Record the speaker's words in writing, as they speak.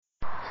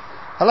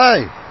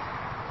Hello,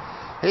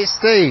 it's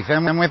Steve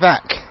and we're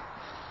back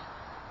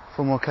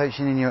for more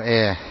coaching in your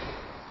ear,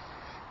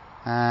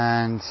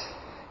 and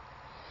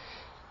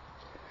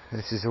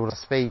this is all at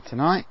speed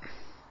tonight.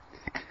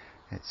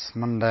 It's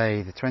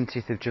Monday the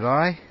 20th of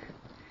July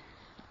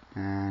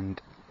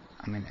and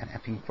I'm in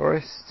Epping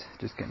Forest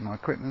just getting my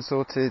equipment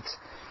sorted,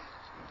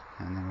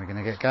 and then we're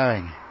going to get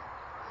going.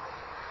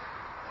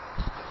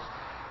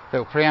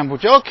 Little preamble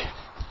jog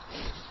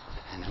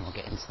and then we'll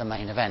get into the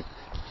main event.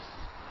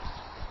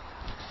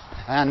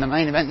 And the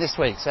main event this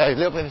week, so a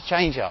little bit of a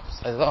change up.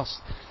 So the last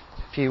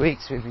few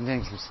weeks we've been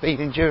doing some speed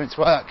endurance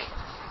work,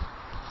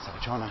 so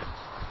we're trying to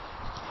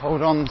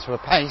hold on to a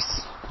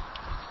pace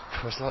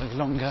for a slightly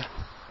longer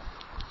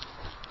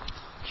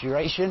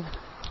duration.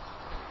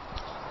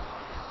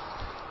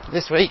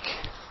 This week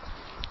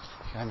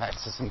going back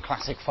to some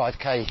classic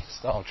 5k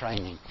style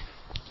training,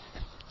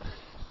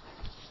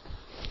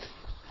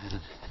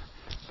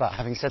 but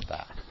having said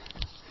that,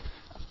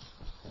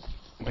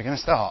 we're going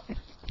to start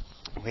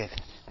with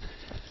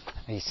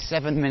a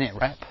 7-minute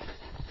rep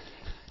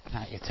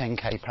at your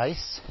 10k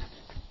pace,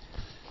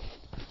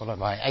 followed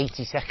by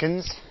 80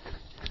 seconds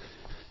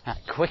at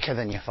quicker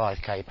than your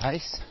 5k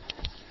pace,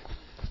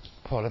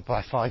 followed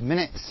by 5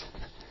 minutes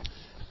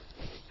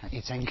at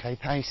your 10k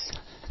pace,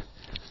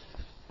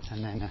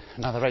 and then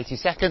another 80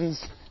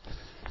 seconds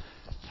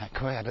at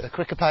a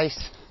quicker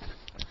pace,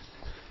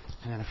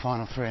 and then a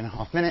final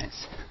 3.5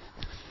 minutes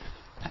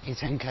at your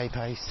 10k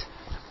pace,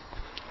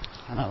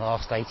 and the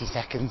last 80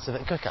 seconds of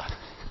it quicker.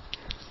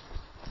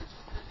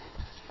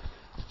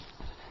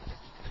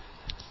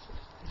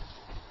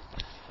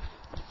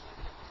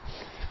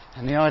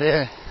 And the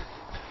idea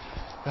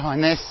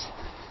behind this,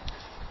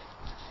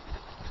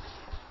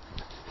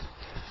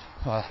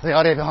 the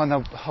idea behind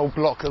the whole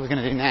block that we're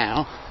going to do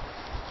now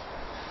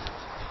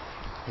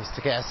is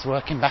to get us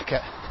working back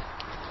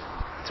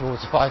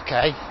towards the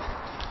 5k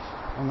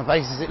on the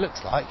basis it looks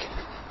like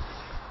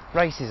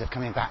races are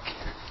coming back.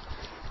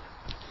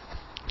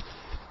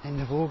 End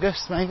of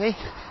August maybe,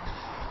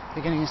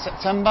 beginning of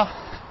September,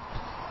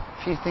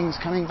 a few things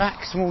coming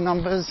back, small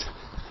numbers.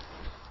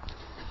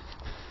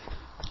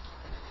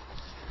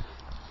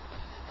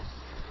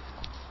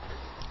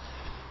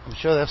 I'm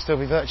sure there'll still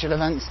be virtual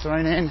events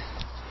thrown in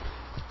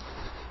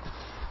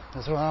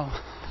as well.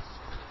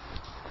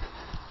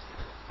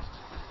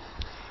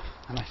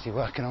 I'm actually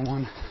working on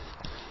one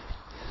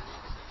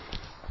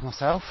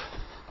myself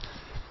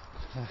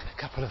with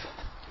a couple of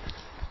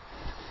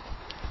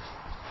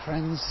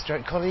friends,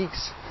 stroke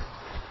colleagues,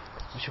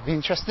 which will be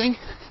interesting.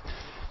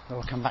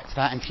 We'll come back to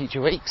that in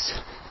future weeks.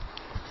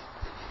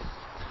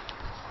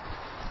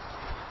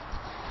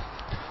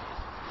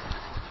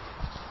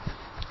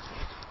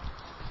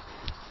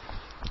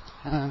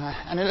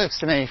 And it looks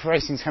to me, if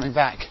racing's coming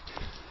back,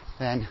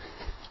 then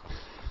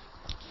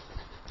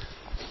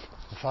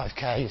the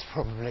 5k is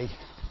probably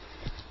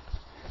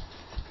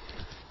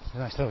the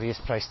most obvious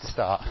place to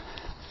start.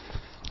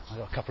 I've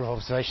got a couple of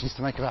observations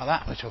to make about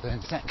that, which I'll do in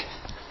a sec.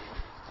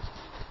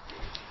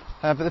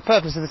 But the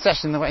purpose of the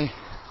session, the way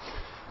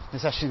the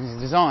session is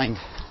designed,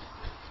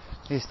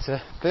 is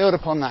to build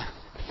upon that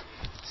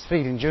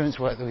speed endurance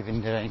work that we've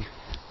been doing,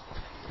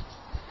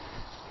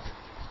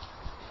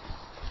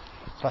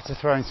 but to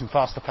throw in some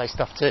faster paced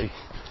stuff too.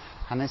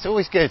 And it's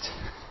always good.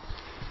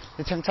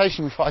 The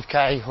temptation with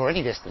 5k or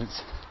any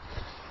distance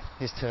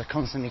is to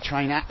constantly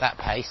train at that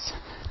pace,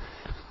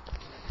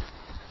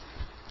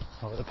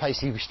 or the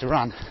pace you wish to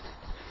run.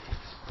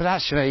 But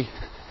actually,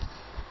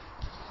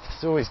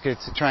 it's always good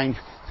to train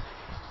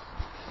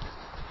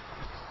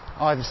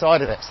either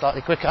side of it,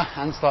 slightly quicker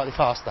and slightly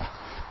faster.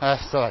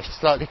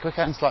 Slightly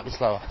quicker and slightly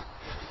slower.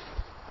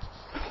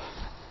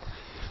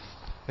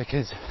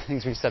 Because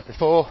things we've said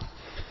before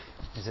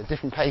is at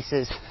different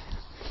paces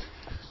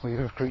we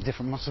recruit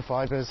different muscle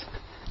fibres,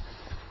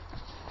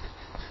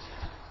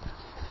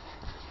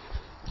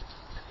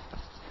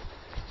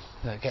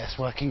 that get us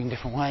working in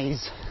different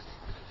ways.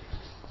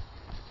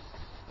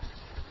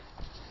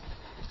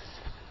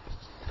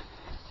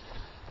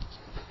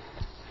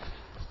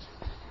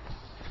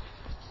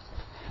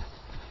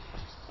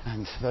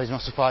 And those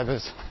muscle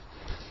fibres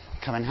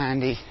come in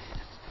handy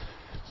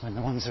when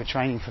the ones who are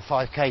training for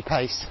 5k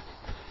pace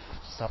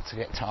start to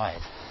get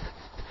tired.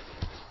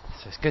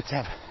 So it's good to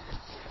have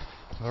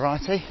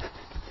variety.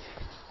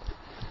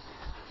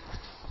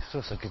 It's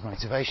also good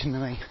motivation to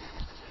me.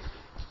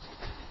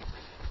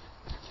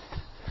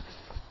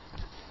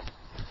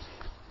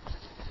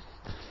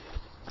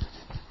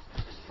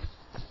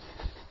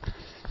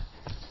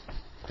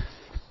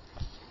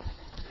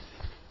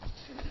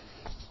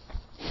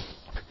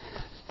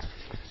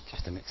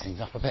 Just to mix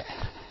things up a bit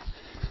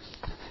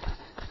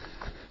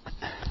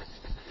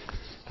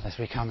as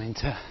we come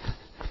into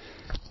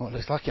what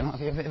looks like it might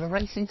be a bit of a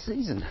racing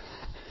season,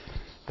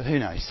 but who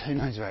knows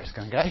where it's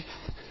going to go.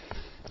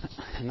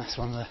 And that's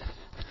one of the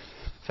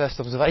first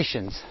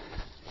observations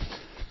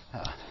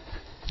I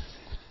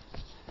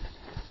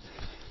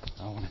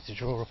wanted to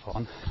draw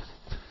upon,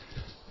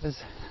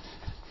 was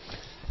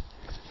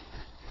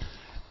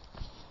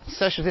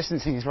social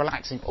distancing is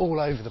relaxing all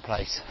over the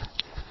place.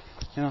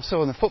 You know, I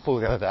saw in the football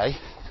the other day,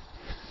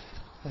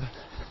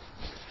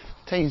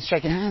 teams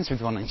shaking hands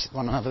with one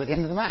another at the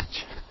end of the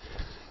match.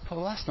 I thought,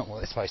 well, that's not what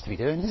they're supposed to be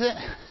doing, is it?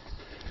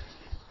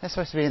 They're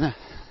supposed to be in a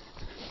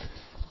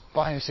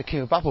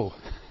biosecure bubble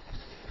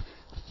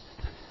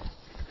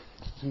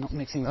and not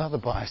mixing with other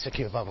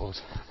biosecure bubbles.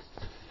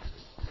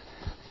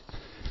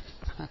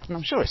 And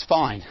I'm sure it's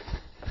fine.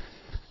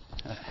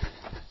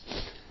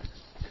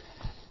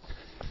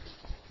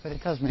 But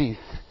it does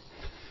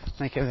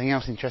make everything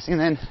else interesting.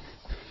 And then,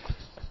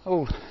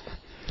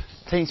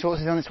 team sports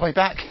is on its way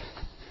back.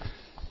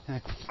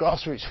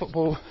 Grassroots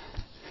football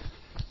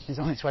is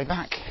on its way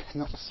back.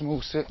 Not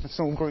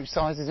small group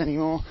sizes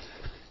anymore.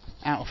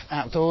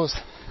 Outdoors.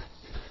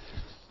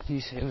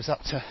 Usually it was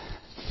up to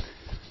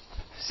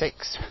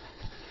 6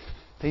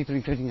 people,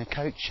 including a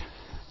coach,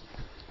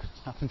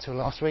 up until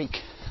last week.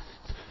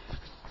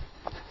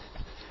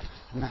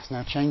 And that's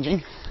now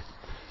changing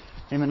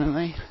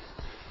imminently.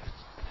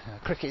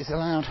 Cricket is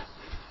allowed,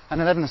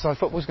 and 11-a-side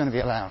football is going to be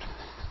allowed,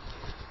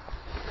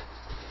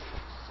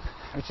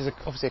 which is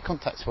obviously a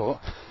contact sport.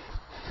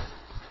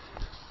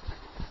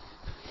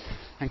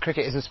 And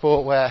cricket is a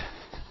sport where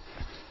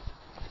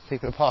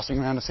people are passing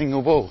around a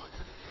single ball.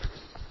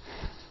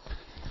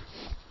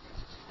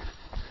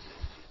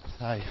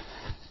 So,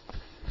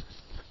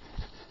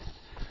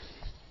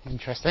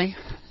 interesting.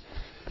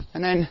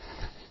 And then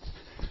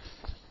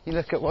you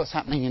look at what's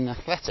happening in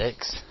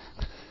athletics,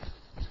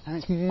 and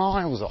it's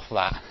miles off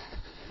that.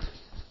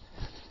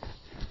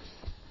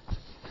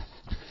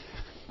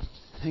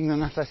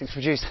 England Athletics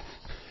produced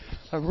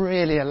a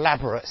really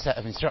elaborate set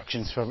of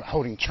instructions for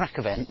holding track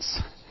events.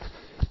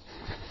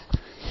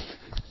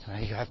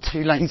 You have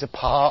 2 lanes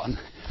apart, and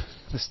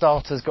the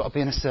starters got to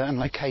be in a certain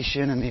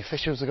location, and the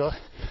officials have got,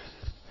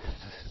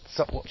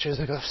 stopwatchers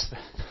have got to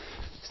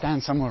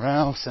stand somewhere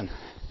else, and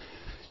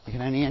you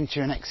can only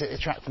enter and exit the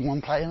track from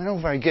one place. I mean,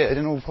 all very good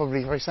and all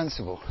probably very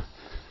sensible.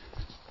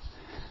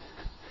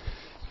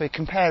 But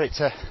compare it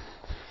to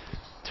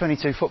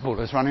 22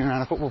 footballers running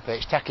around a football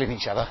pitch tackling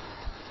each other.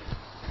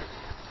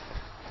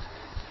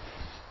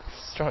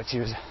 It strikes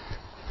you as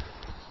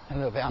a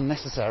little bit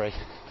unnecessary.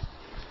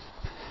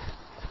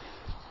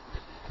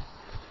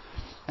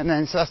 And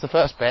then, so that's the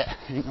first bit.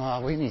 You think,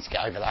 well, we need to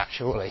get over that,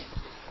 surely.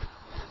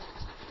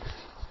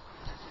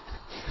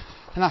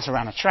 And that's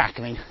around a track.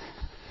 I mean,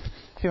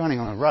 if you're running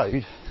on a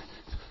road,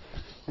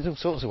 there's all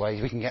sorts of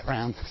ways we can get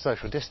around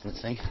social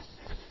distancing.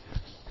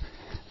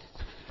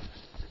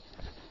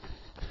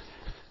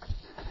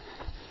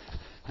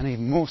 And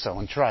even more so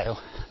on trail.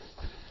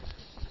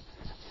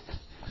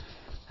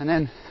 And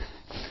then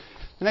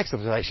the next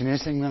observation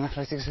is England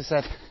Athletics has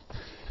said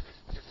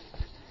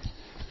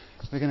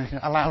we're going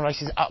to allow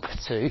races up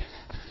to,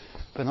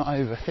 but not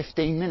over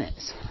 15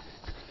 minutes.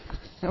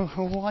 Well,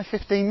 why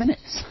 15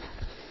 minutes?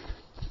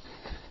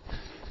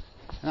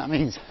 And that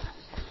means,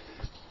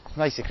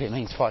 basically it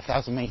means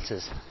 5,000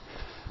 metres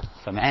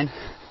for men,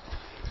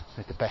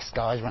 with the best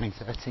guys running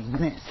 13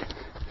 minutes.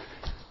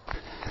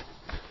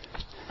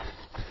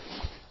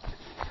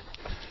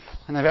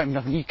 And they've opened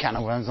up a new can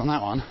of worms on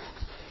that one,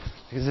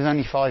 because there's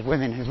only 5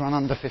 women who've run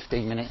under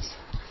 15 minutes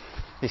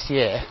this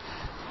year.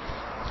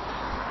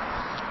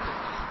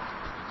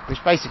 Which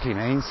basically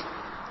means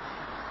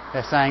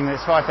they're saying that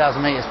it's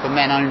 5,000 metres for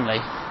men only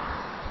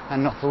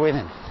and not for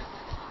women.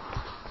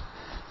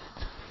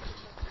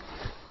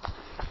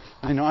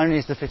 I mean, not only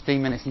is the 15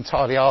 minutes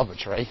entirely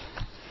arbitrary,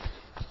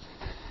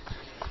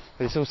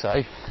 but it's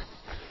also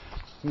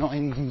not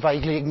even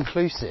vaguely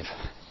inclusive.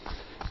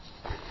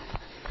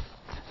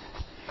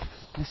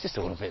 It's just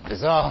all a bit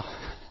bizarre.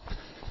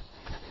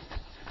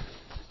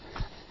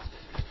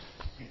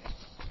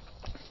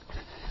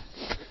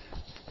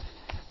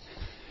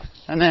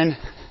 And then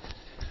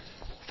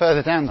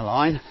further down the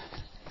line,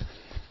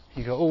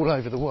 you've got all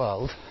over the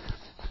world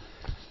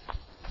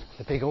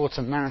the big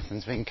autumn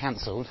marathons being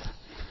cancelled,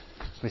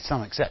 with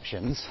some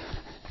exceptions,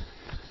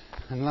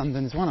 and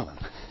London's one of them,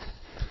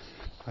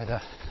 with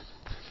an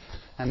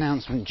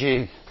announcement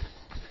due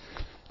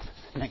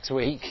next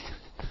week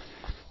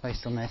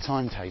based on their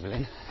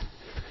timetabling.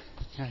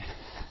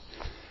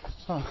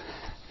 Well,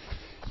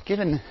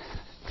 given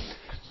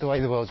the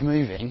way the world's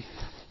moving,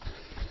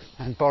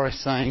 and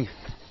Boris saying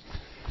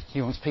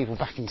he wants people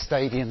back in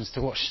stadiums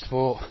to watch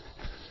sport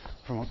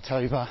from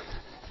October,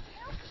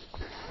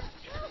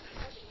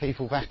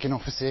 people back in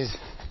offices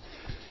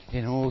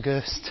in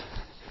August.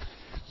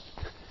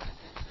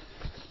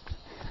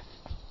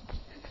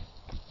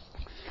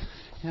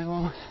 You know,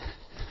 well,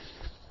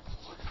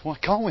 why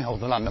can't we hold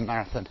the London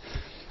Marathon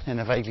in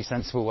a vaguely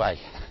sensible way?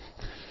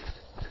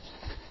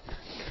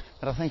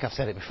 But I think I've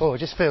said it before, it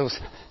just feels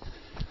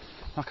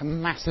like a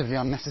massively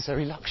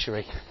unnecessary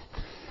luxury.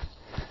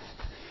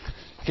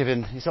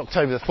 Given it's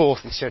October the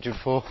 4th it's scheduled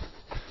for,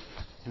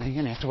 and you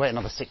only have to wait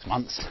another 6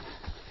 months,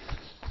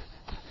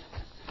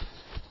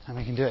 and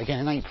we can do it again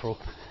in April.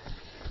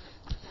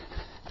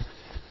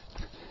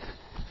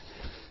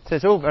 So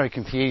it's all very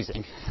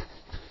confusing.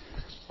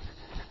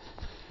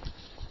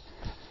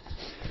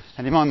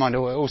 And in my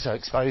mind, what it also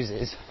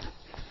exposes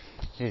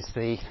is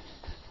the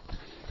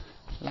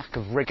lack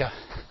of rigour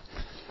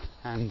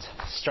and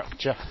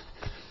structure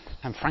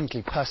and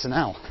frankly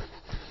personnel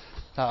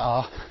that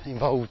are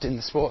involved in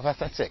the sport of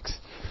athletics.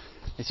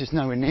 It's just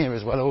nowhere near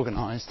as well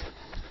organised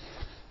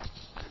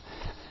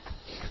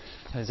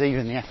as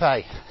even the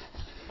FA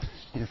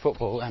in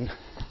football. And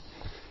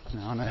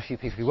I know a few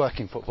people who work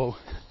in football,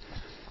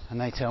 and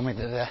they tell me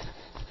that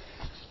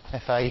the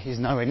FA is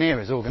nowhere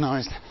near as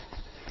organised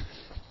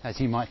as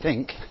you might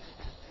think,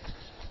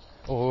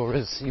 or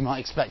as you might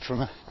expect from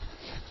a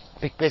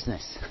big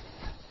business.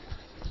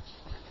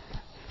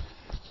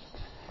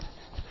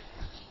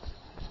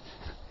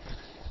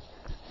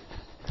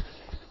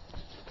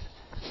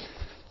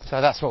 So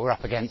that's what we're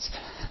up against.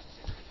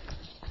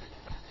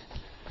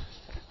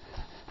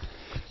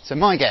 So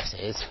my guess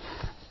is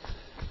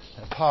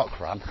that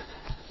Parkrun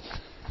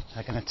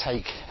are going to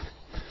take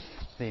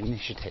the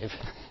initiative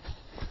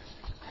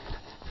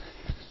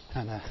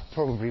and are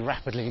probably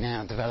rapidly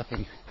now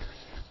developing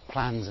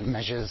plans and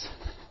measures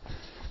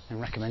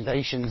and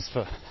recommendations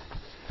for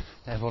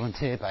their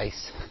volunteer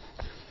base,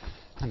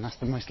 and that's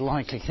the most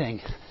likely thing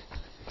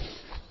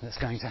that's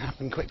going to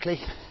happen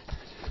quickly.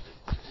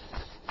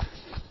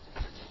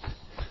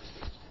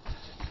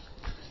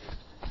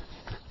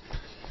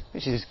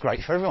 Which is great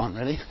for everyone,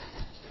 really.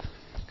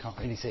 Can't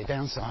really see a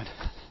downside,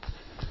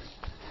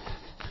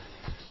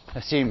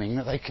 assuming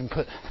that they can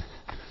put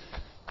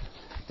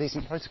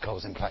decent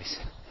protocols in place.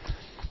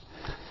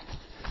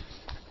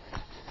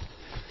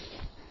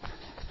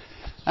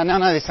 And I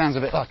know this sounds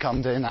a bit like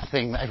I'm doing that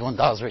thing that everyone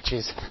does, which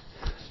is,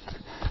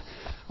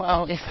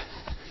 well, if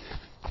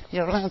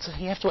you're allowed to,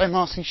 you have to wear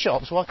masks in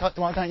shops, why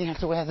don't you have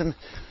to wear them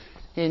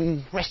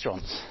in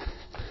restaurants?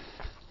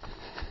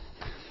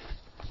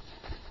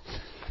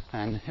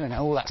 And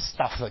all that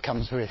stuff that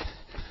comes with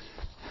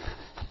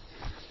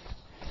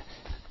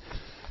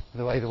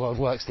the way the world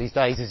works these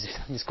days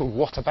is called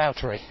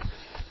whataboutery,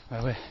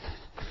 where we're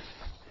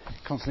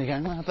constantly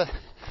going, well, but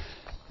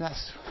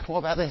what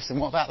about this and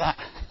what about that?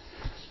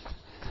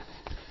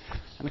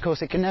 And of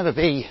course it can never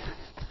be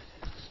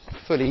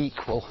fully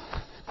equal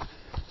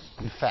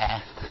and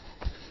fair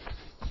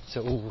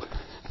to all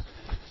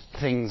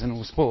things and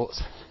all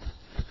sports.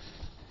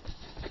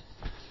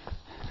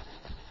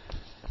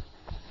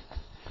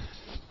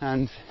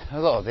 And a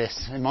lot of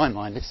this, in my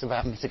mind, it's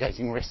about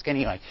mitigating risk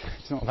anyway.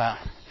 It's not about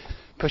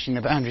pushing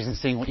the boundaries and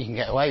seeing what you can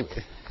get away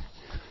with.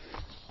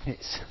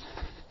 It's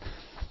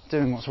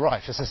doing what's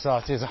right for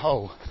society as a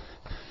whole.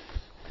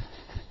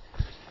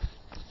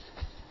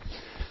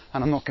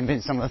 And I'm not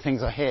convinced some of the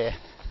things I hear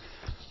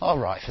are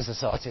right for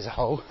society as a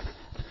whole.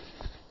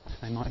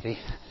 They might be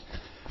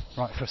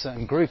right for a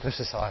certain group of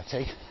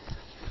society.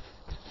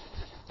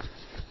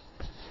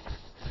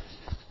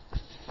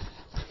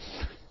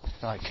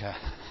 Like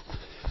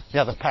the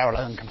other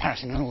parallel and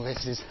comparison in all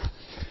this is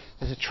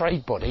there's a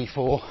trade body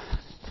for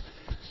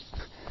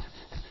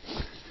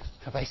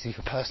basically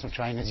for personal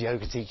trainers,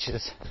 yoga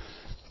teachers,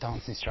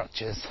 dance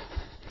instructors,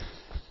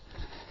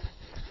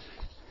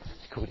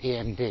 called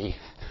EMD,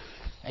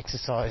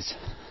 Exercise,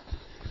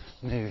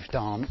 Move,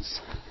 Dance,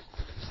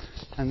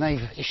 and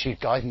they've issued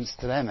guidance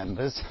to their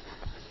members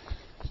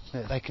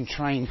that they can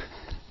train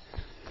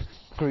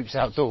groups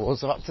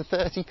outdoors of up to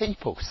 30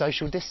 people,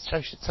 socially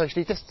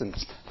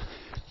distanced.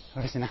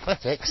 Whereas in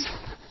athletics,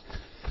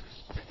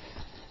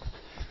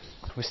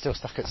 we're still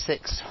stuck at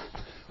 6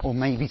 or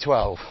maybe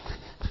 12.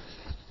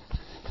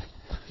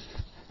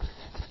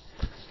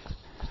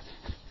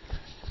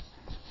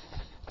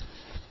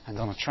 And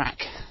on a track,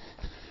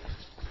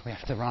 we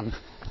have to run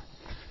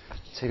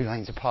 2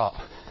 lanes apart.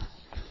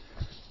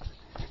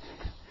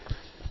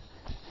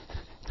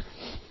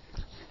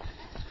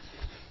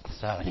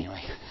 So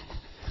anyway,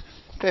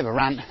 bit of a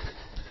rant.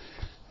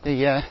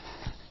 The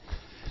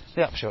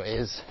upshot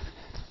is,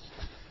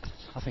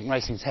 I think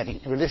racing's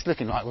it's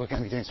looking like we're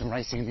going to be doing some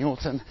racing in the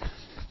autumn.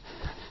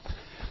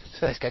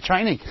 So let's get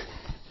training.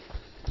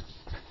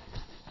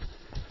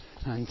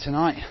 And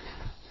tonight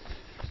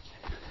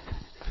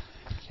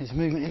is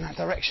movement in that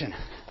direction.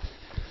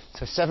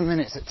 So 7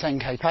 minutes at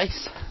 10k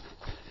pace,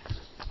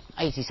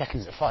 80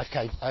 seconds at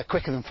 5k,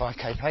 quicker than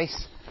 5k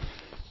pace,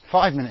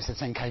 5 minutes at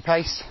 10k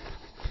pace,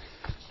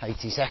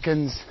 80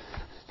 seconds,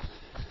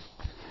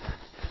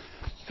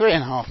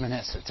 3.5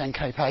 minutes at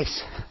 10k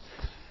pace,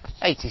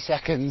 80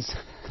 seconds,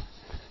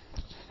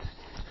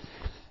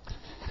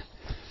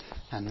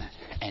 and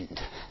end.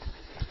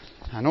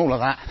 And all of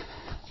that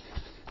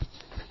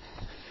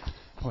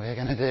we're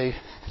going to do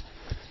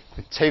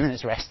with 2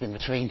 minutes rest in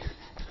between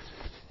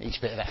each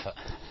bit of effort.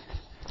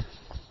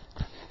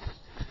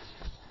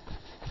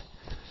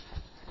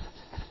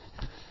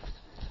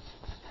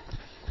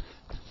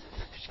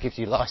 Which gives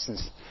you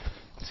license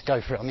to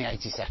go for it on the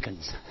 80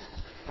 seconds.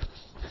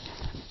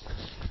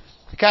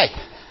 Okay.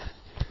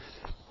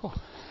 I'm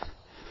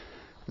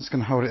just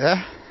going to hold it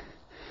there.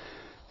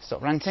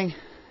 Stop ranting.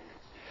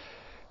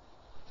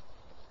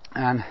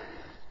 And I'm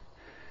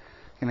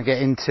going to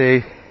get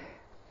into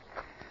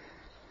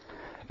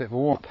a bit of a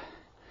warm-up.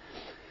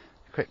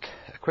 Quick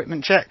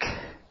equipment check.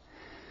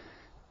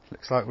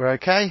 Looks like we're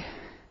okay.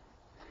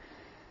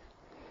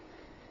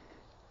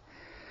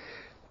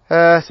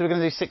 So we're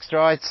going to do 6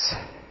 strides,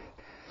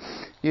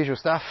 usual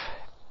stuff.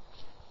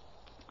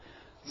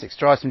 6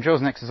 strides, some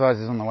drills and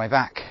exercises on the way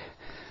back.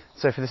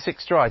 So for the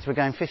 6 strides, we're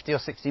going 50 or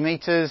 60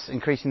 metres,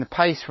 increasing the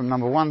pace from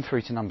number 1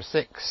 through to number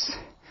 6.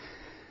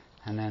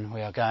 And then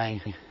we are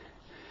going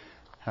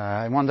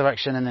in one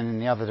direction, and then in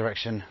the other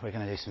direction, we're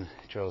going to do some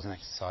drills and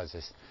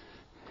exercises.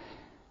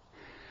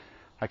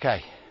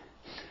 Okay,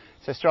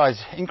 so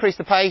strides, increase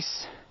the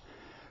pace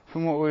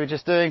from what we were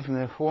just doing, from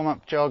the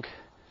warm-up jog.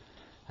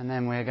 And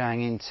then we're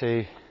going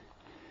into,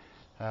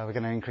 we're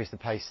going to increase the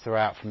pace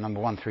throughout from number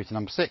 1 through to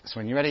number 6.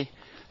 When you're ready,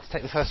 let's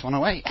take the first one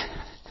away.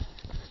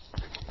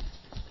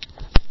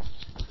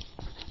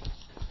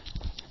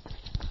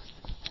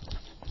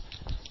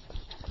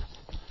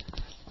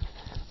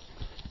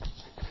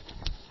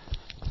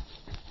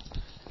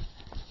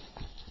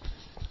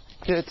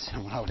 Good,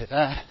 and we'll hold it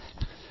there.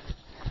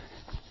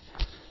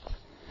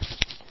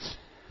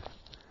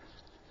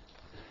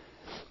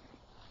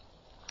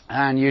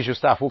 And usual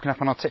stuff, walking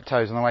up on our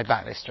tiptoes on the way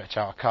back. Let's stretch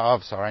out our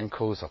calves, our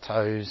ankles, our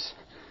toes.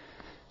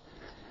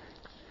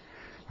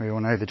 We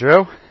all know the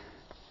drill.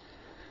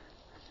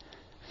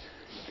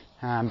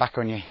 And back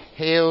on your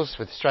heels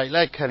with a straight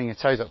leg, curling your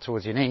toes up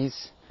towards your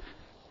knees.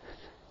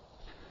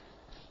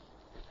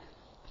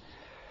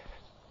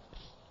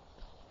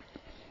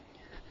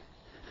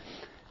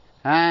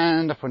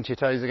 And up onto your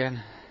toes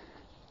again.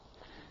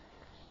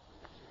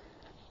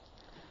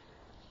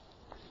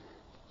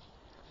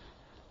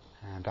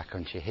 And back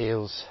onto your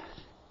heels.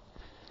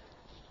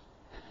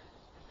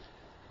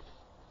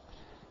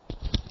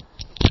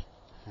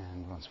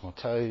 And once more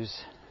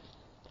toes.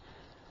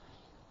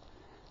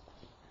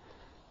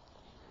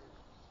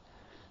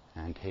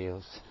 And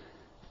heels.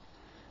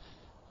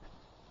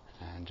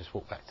 And just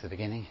walk back to the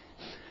beginning.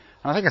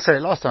 And I think I said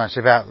it last time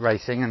actually about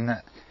racing, and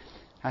that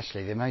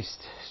actually the most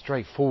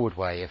straightforward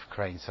way of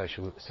creating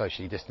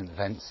socially distant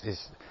events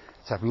is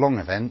to have long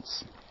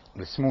events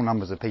with small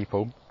numbers of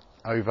people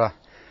over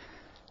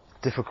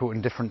difficult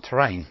and different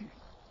terrain,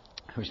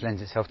 which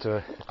lends itself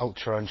to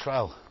ultra and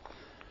trail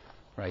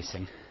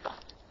racing.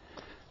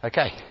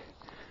 Okay,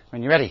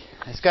 when you're ready,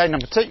 let's go.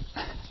 Number 2,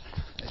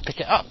 let's pick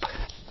it up.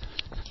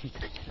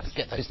 Let's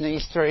get those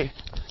knees through.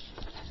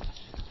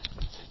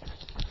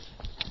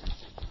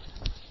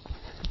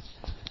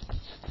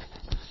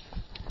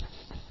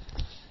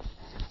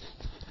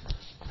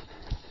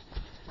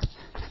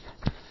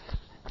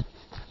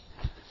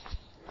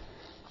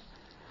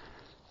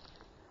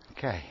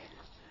 Okay,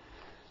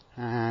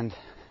 and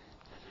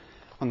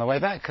on the way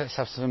back, let's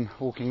have some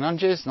walking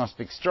lunges, nice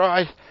big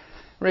stride,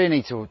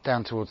 really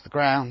down towards the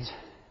ground,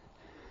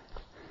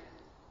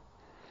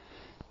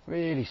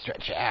 really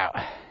stretch it out,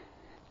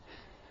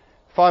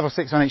 5 or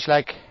 6 on each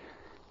leg.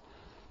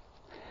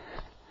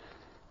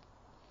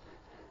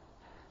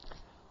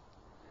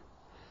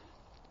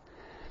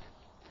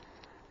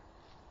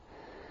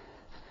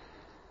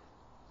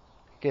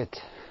 Good,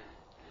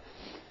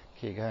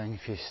 keep going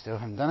if you still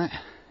haven't done it.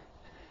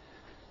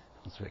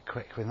 I was a bit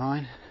quick with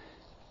mine.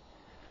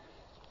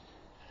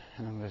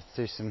 And I'm going to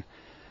do some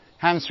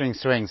hamstring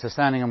swings. So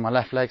standing on my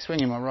left leg,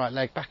 swinging my right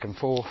leg back and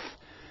forth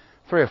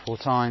 3 or 4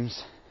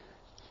 times.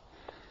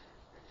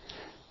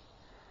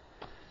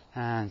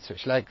 And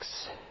switch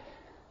legs.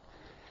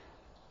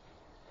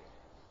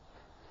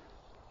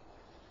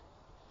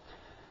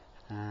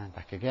 And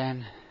back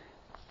again.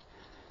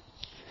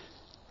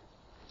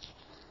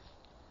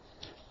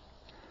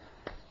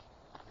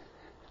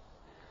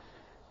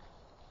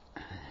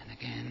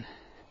 Again.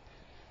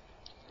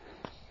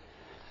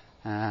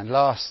 And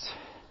last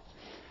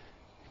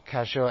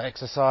casual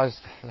exercise,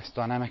 less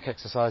dynamic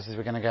exercises,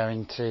 we're going to go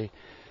into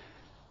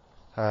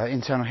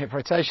internal hip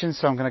rotation.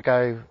 So I'm going to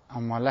go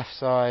on my left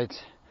side,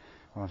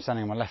 or I'm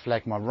standing on my left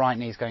leg, my right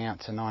knee is going out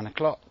to 9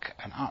 o'clock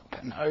and up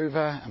and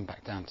over and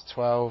back down to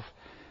 12.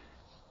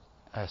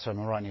 Sorry,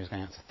 my right knee was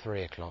going out to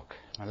 3 o'clock.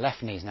 My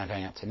left knee is now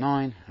going out to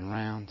 9 and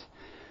round.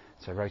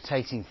 So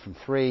rotating from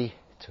 3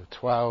 to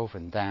 12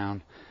 and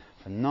down,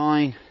 from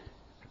 9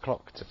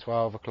 o'clock to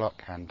 12 o'clock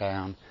and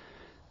down,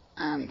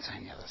 and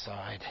on the other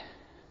side.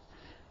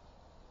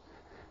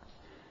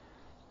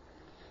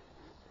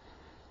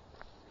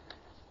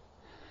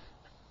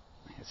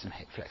 Get some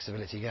hip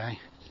flexibility going.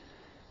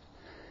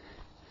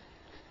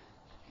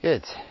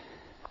 Good.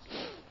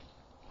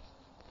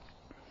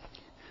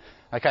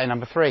 Okay,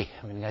 number 3.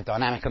 We're going to go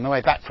dynamic on the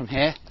way back from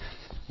here.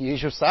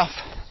 Usual stuff.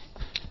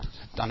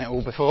 I've done it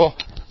all before.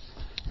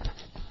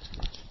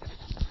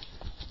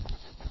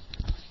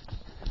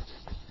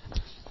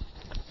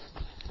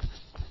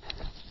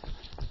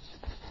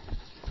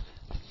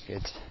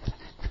 Good.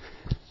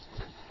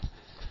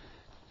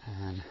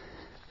 And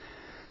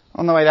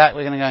on the way back,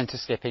 we're going to go into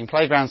skipping.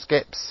 Playground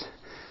skips.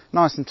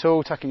 Nice and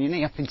tall, tucking your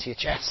knee up into your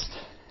chest.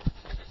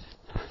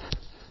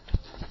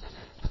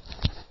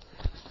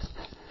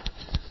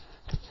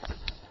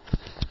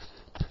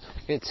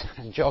 Good.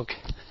 And jog.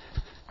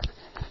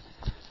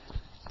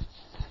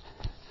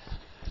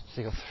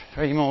 So you've got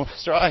 3 more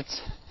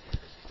strides.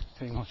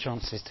 3 more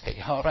chances to get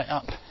your heart rate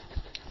up.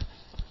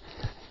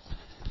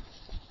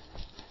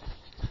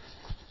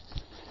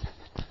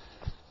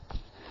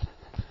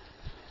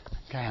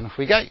 Okay, and off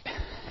we go.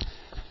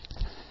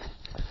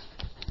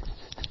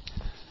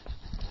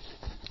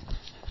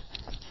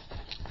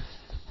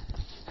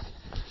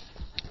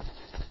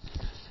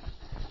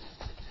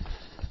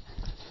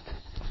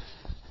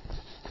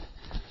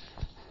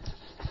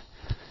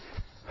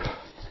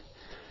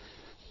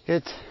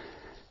 Good.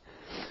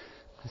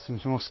 Some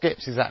more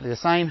skips, exactly the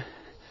same.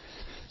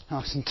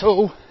 Nice and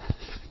tall.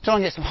 Try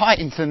and get some height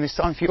into them this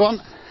time if you want.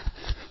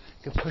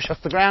 Good push off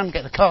the ground,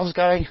 get the calves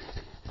going,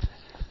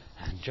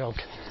 and jog.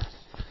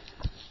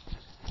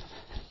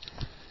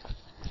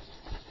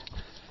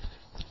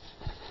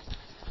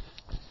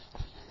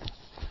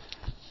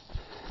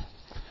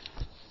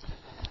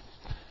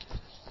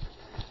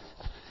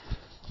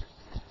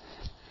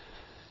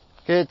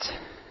 Good.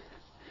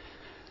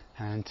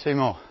 And 2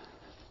 more.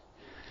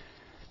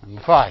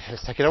 Number 5,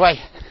 let's take it away.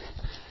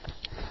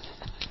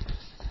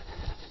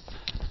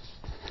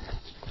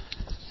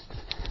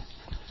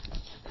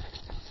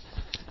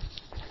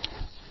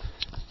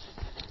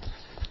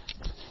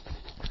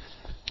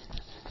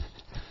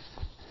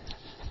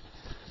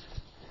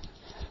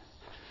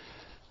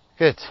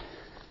 Good.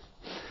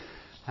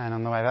 And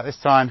on the way back this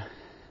time,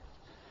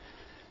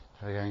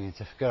 we're going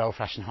into good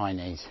old-fashioned high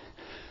knees.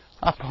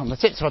 Up on the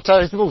tips of our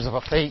toes, the balls of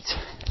our feet.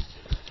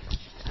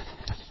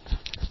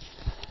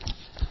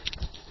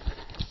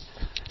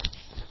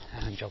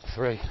 And jog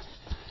through.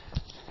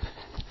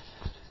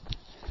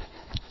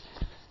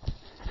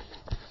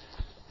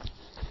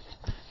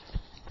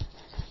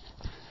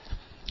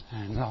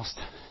 And last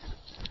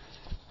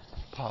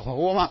part of our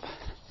warm-up.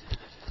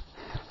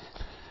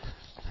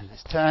 And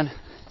let's turn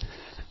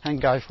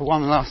and go for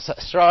one last set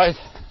of stride.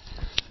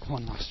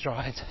 One last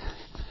stride.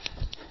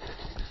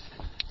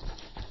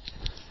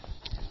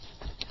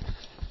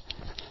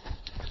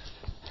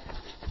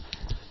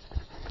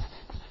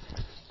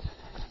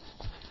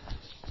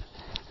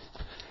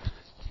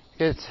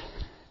 Good.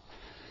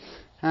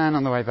 And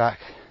on the way back,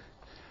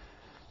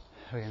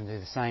 we're going to do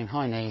the same.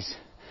 High knees,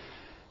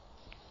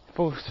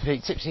 balls to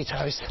feet, tips to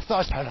toes,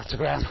 thighs parallel to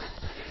ground.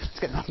 Let's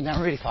get them up and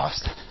down really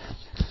fast.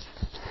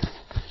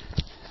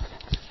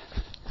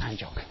 And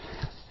jog.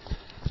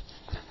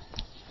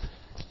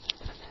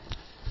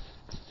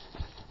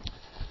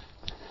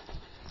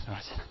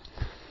 Right.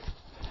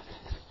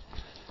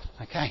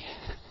 Okay.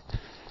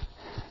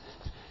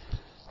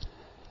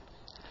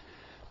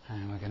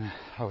 And we're going to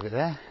hold it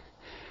there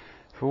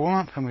for warm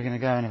up, and we're going to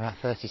go in about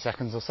 30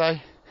 seconds or so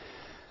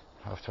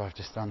after I've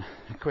just done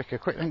a quick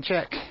equipment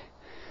check.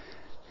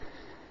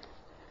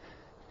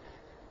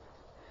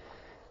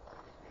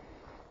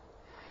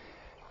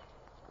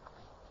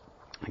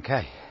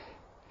 Okay,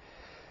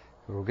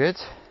 we're all good.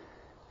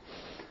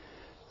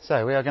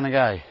 So we are going to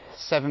go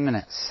 7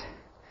 minutes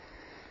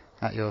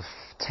at your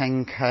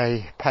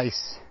 10k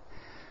pace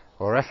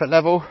or effort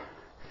level.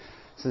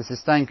 So this is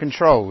staying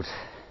controlled.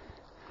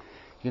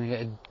 You're going to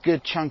get a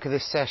good chunk of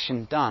this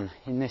session done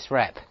in this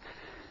rep.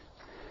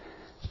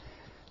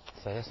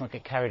 So let's not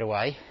get carried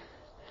away.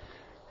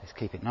 Let's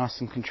keep it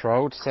nice and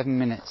controlled. 7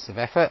 minutes of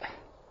effort.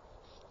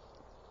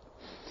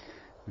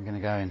 We're going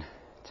to go in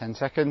 10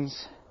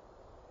 seconds.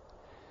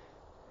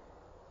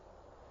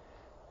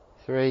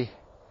 3,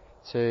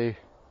 2,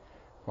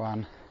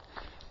 1,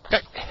 go.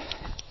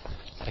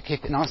 So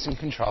keep it nice and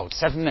controlled.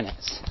 7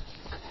 minutes.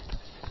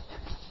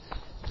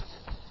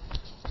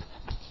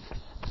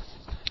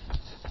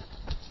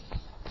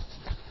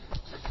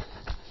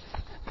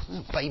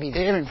 Oh, baby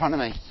deer in front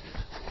of me.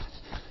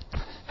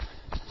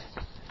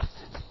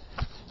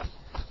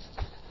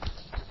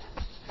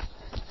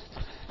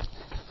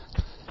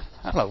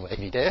 Hello,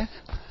 baby deer.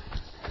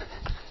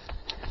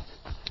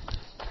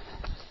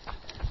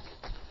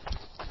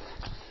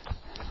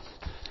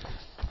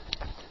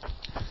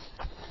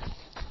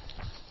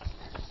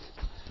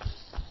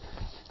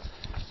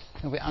 A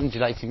little bit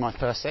undulating my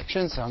first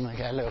section, so I'm going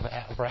to get a little bit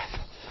out of breath.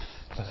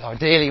 But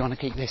ideally you want to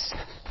keep this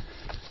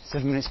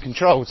 7 minutes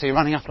controlled, so you're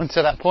running up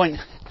until that point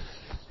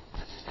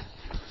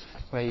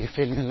where you're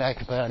feeling the leg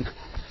burn,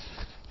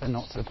 but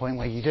not to the point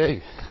where you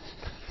do.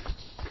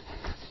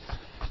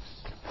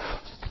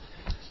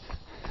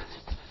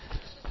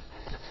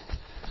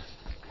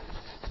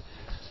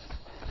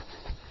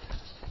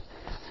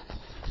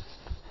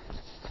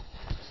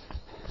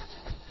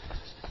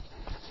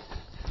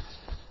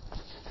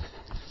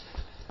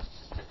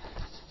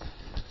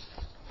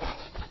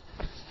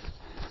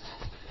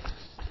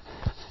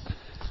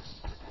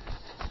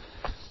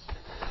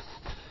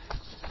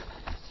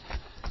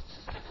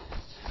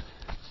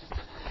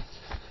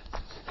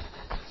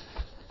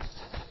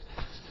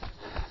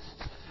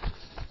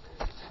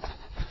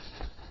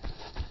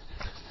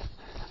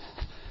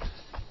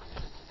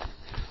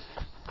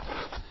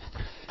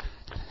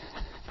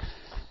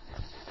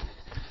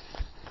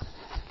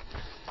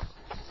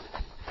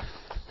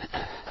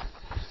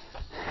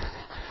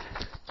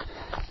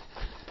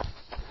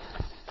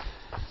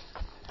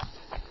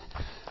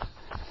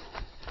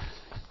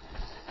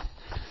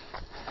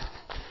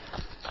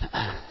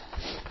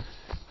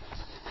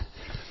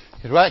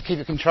 Good work, keep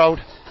it controlled.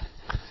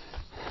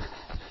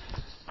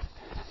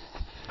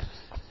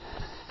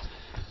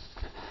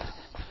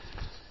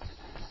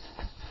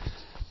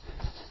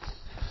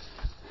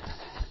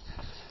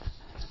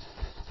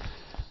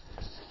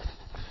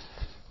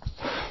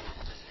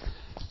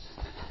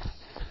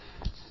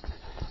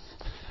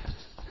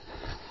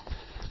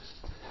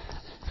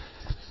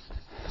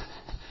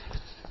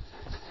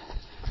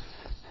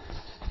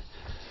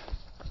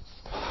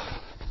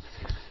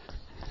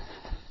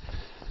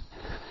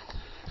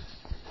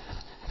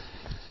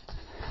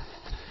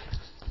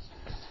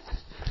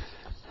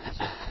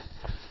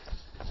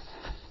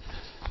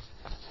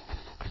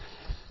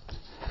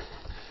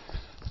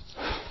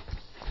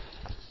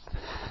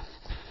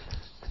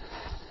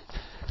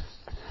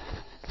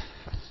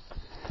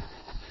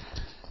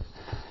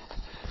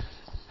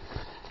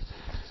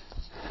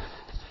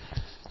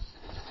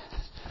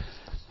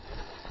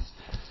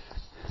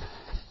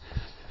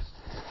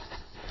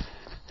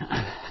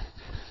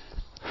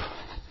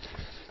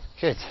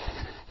 Good.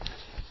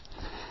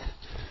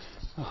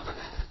 Oh.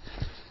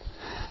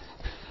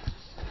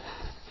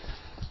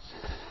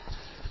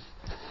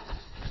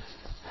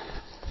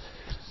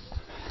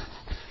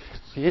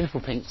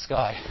 Beautiful pink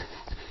sky.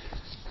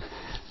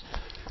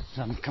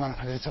 I'm coming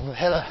up over the top of the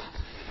hill at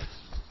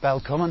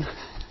Belcommon.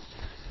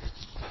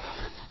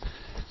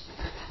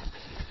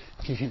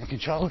 Keeping it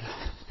controlled.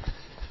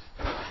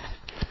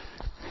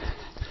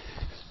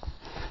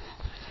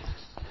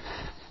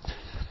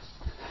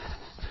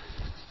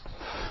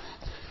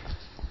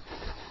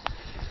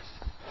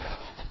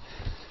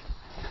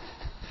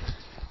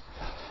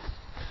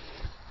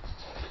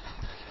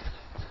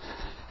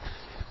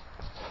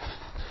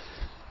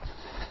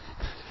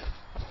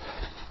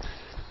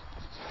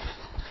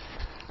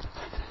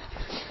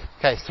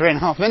 Okay,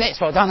 3.5 minutes,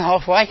 well done,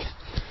 halfway.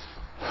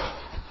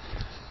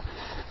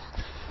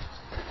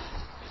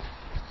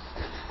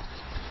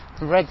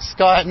 Red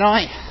sky at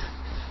night,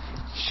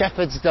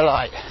 Shepherd's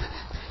Delight.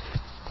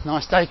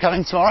 Nice day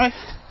coming tomorrow.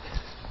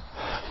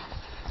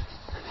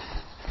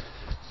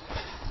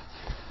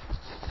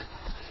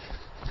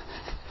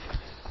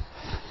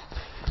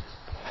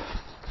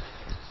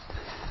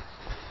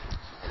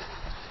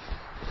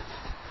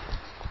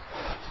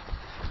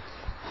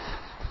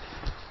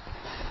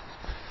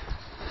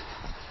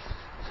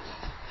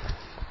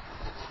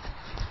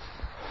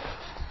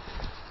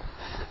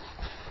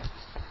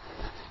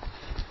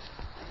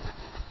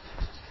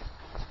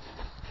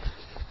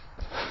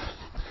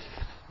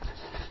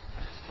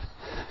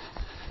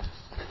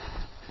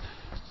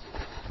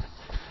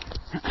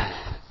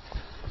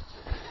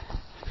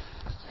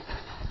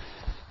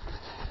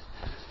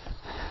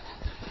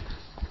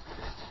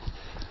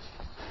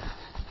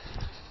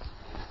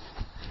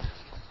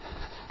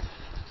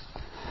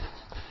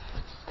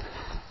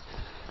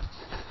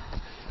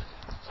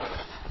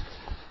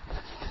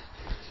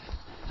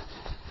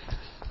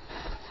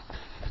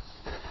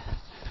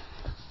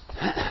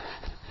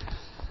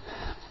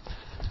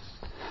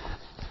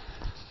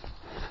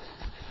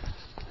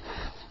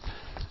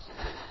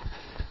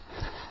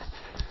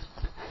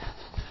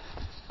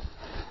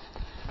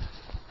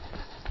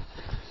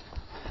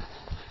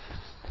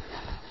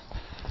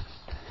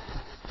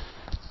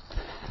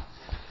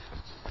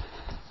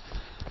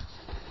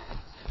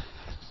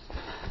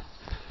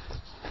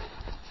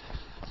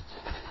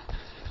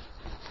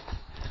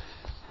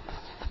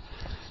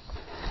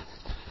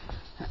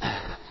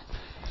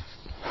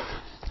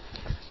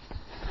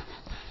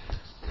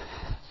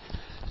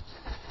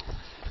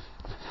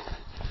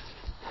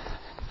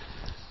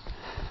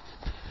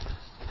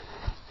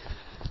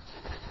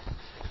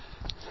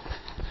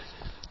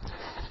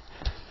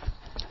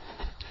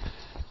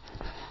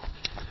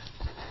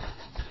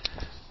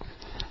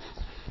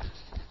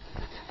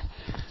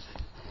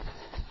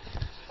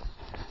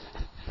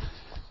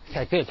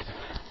 Okay, good.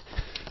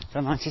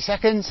 Done 90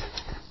 seconds.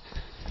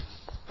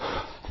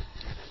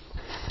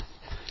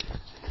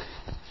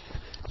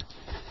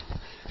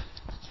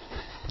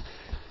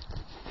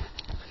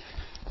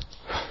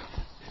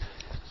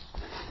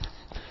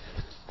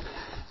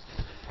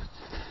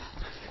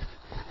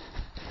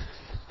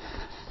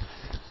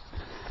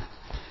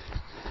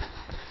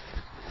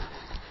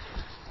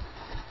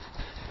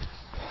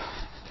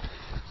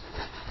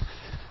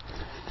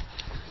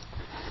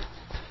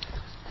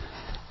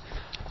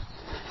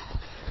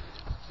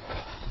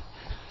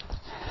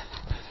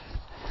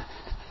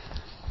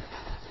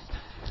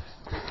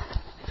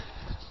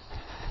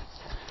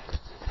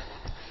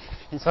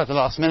 Inside the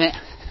last minute,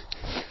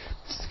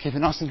 just keep it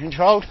nice and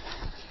controlled.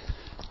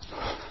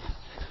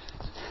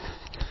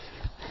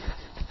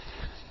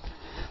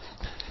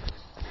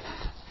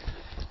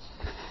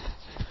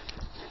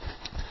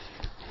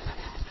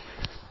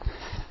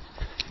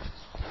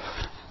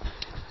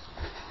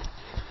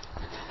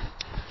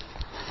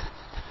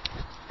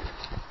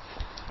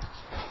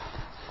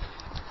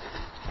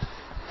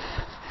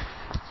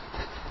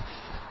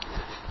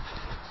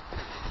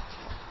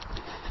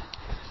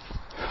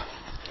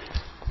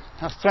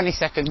 That's 20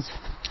 seconds.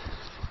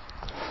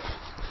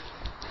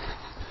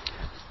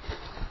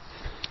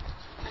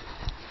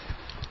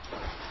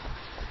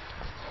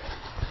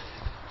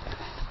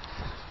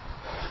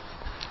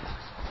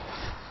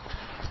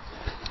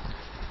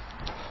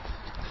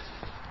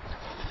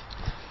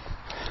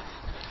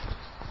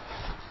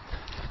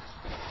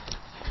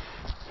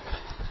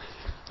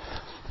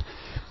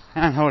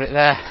 And hold it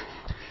there.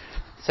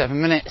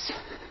 7 minutes.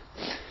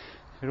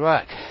 Good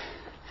work.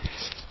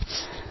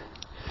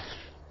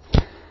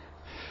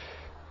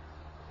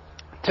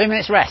 Two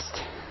minutes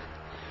rest.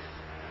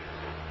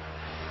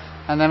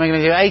 And then we're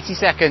going to do 80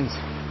 seconds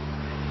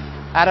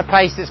at a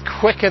pace that's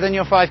quicker than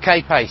your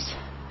 5k pace.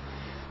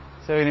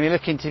 So we're going to be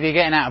looking to be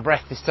getting out of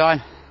breath this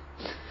time.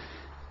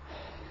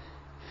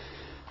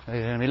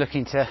 We're going to be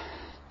looking to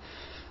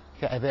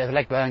get a bit of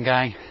leg burn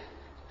going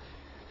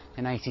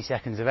in 80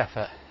 seconds of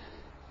effort.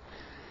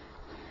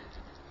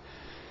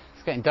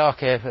 It's getting dark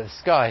here, but the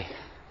sky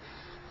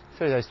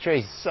through those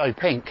trees is so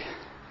pink.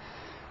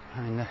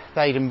 I'm in the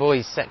Baden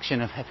Boys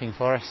section of Epping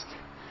Forest.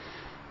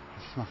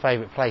 This is my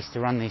favourite place to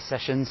run these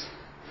sessions.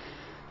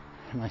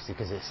 mostly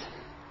because it's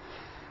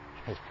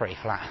pretty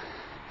flat.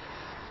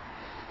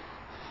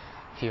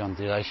 A few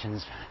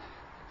undulations,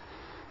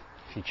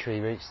 a few tree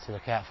roots to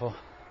look out for,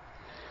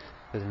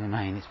 but in the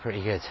main it's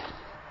pretty good.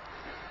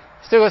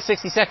 Still got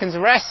 60 seconds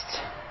of rest.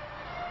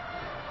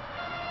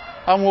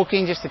 I'm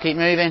walking just to keep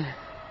moving.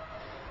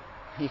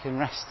 You can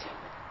rest,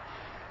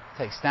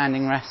 take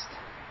standing rest,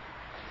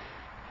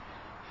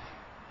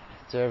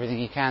 do everything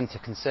you can to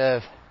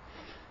conserve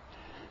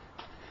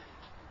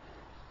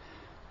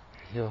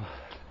your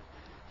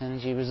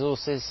energy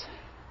resources.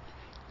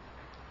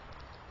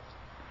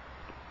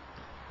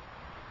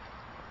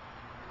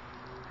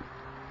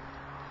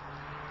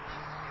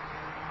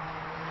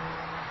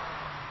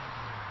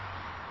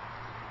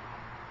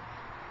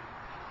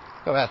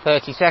 Got about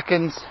 30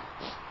 seconds.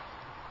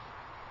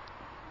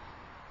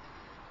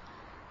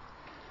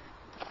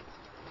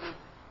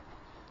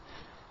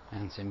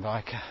 Mountain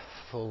biker,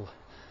 full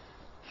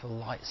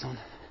lights on.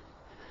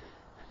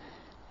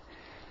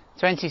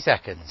 20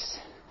 seconds.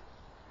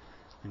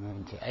 We're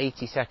moving to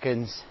 80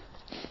 seconds.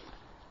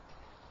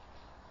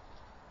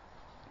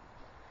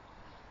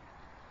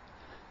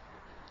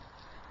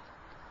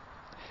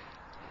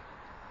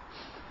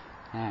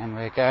 And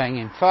we're going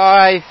in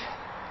 5,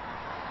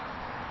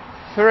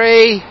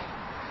 3,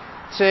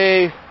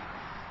 2,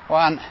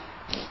 1.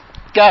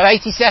 Go,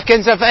 80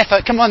 seconds of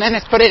effort. Come on then,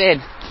 let's put it in.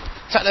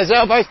 Tuck those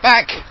elbows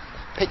back.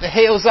 Pick the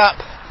heels up.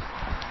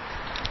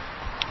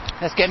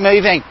 Let's get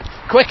moving.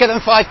 Quicker than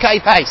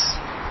 5k pace.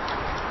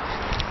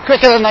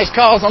 Quicker than those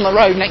cars on the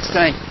road next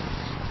to me.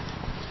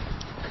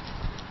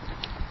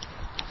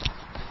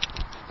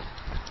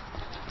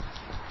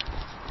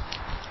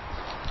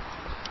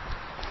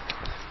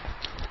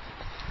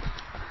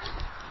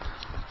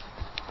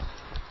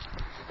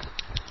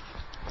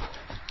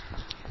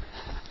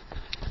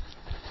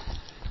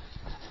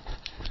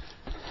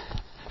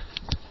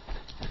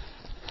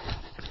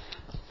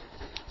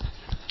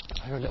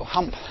 A little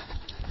hump.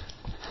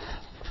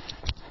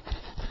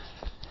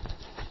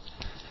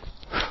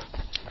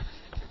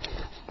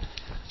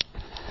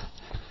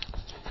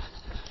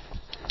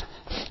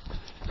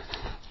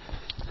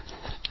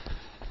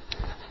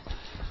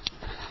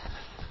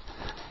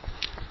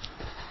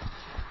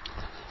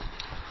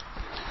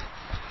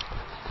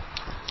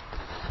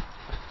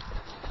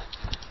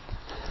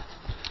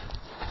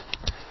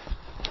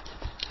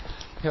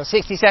 You've got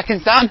 60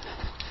 seconds done.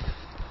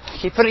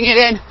 Keep putting it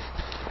in.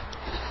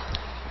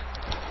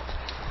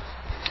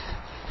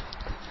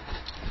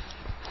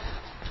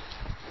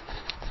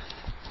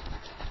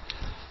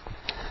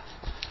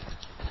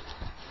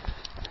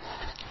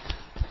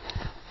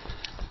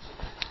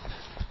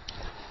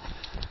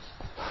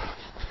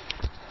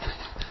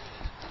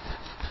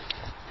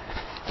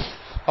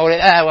 Hold it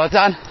there, well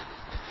done.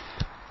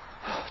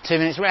 2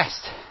 minutes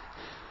rest.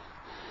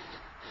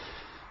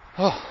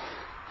 Oh,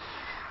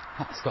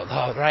 that's got the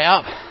heart rate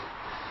up.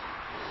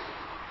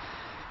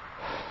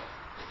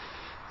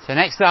 So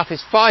next up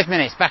is 5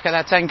 minutes back at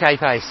that 10k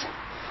pace.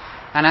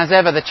 And as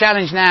ever, the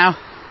challenge now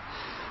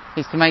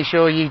is to make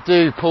sure you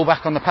do pull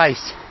back on the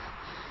pace.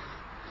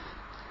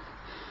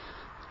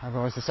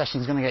 Otherwise the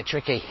session's going to get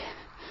tricky.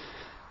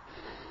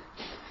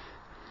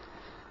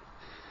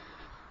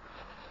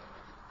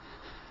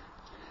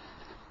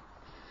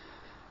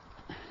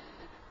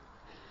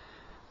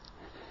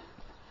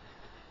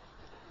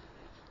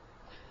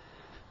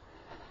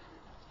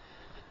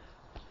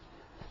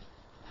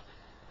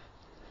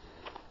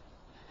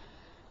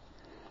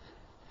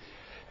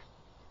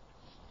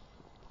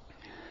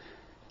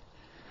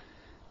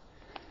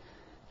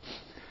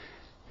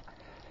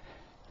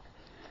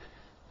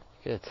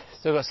 Good.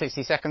 Still got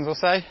 60 seconds or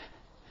so.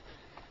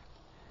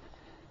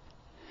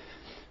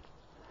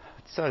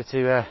 Decided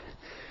to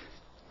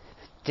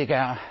dig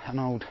out an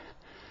old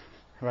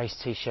race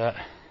t-shirt.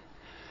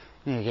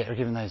 You know, get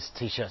given those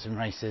t-shirts in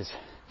races.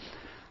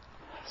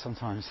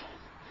 Sometimes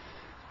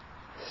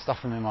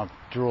stuff them in my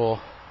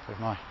drawer with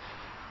my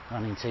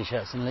running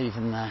t-shirts and leave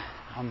them there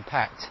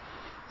unpacked.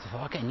 So I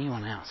thought I'll get a new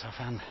one out. So I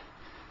found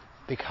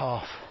a Big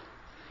Half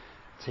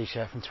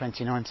t-shirt from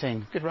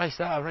 2019. Good race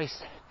that.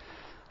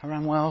 I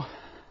ran well.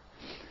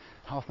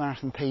 Half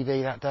marathon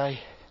PB that day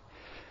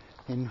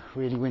in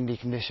really windy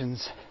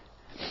conditions.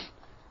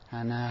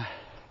 And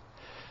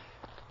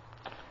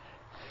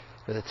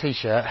but the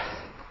t-shirt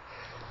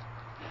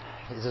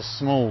is a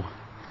small,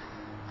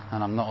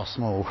 and I'm not a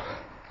small,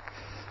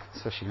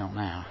 especially not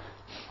now.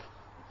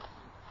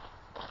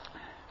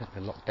 Bit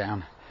of a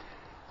lockdown.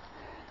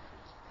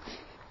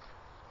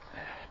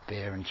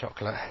 Beer and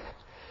chocolate.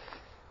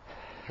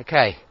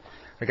 Okay,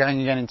 we're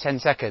going again in 10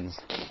 seconds,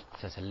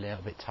 so it's a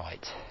little bit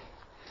tight.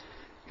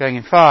 Going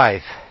in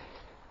 5,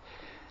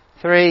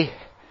 3,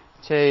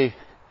 2,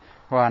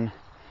 1,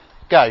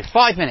 go.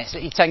 5 minutes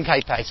at your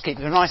 10k pace. Keep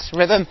a nice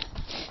rhythm.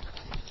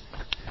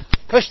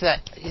 Push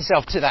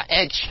yourself to that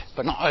edge,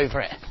 but not over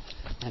it.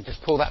 And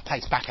just pull that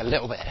pace back a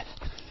little bit.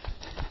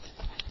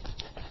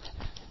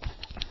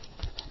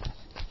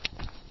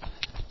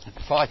 And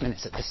 5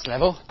 minutes at this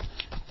level.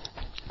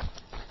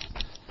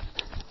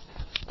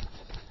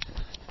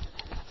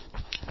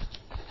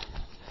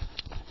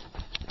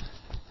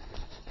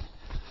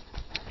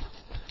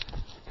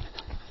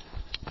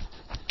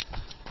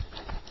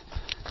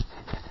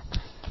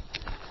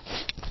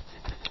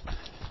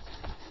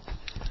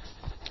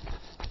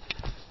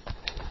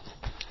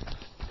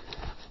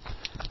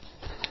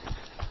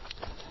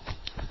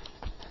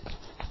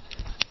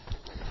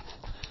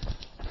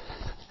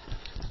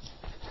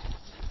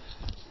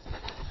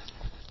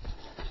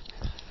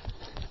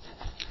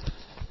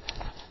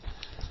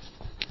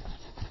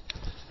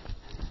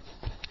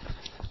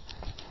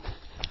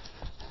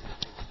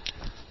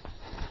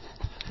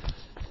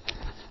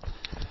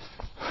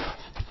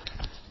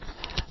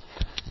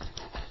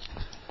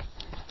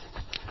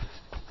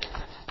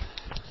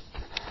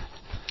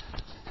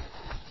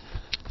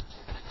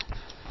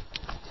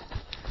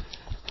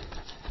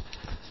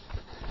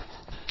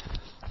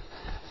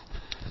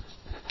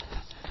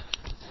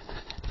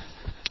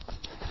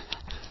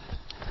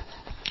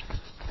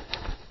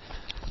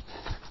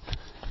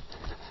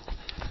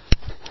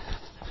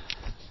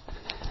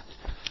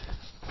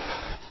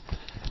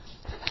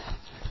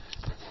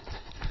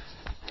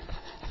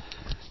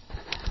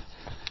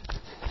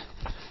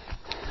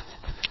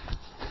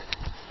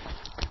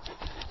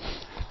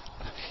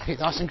 Keep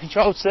nice and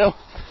controlled still.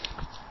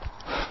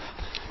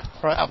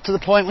 Right up to the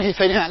point where you're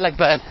feeling that leg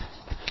burn.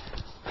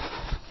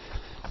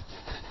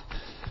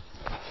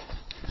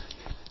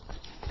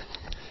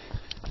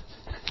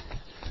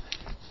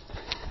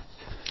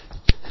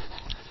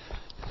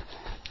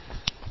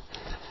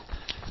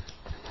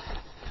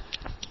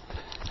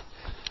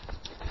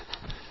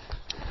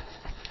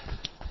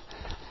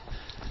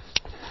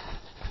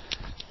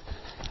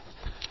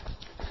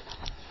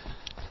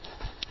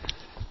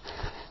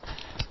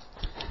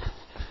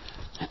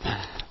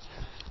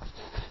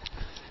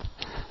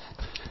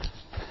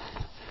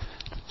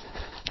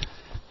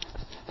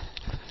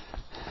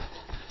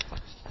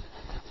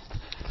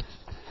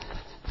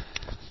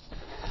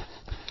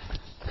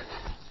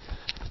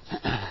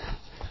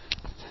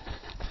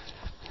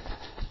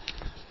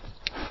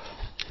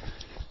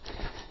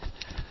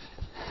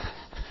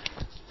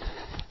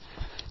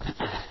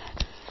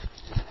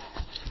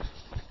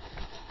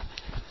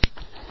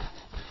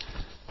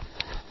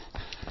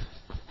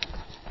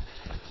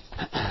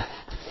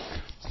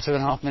 It's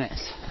 2.5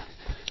 minutes.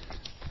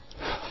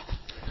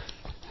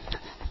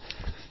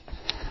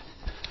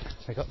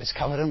 We got this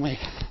covered, haven't we?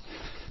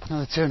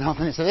 Another 2.5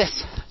 minutes of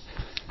this.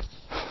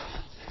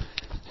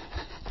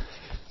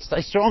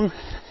 Stay strong.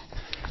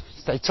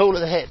 Stay tall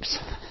at the hips.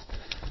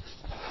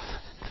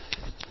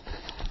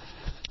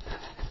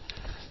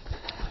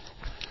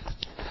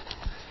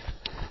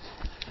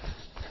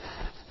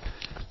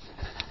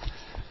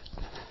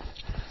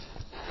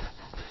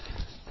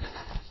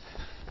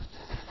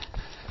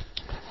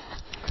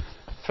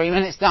 Three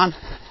minutes done.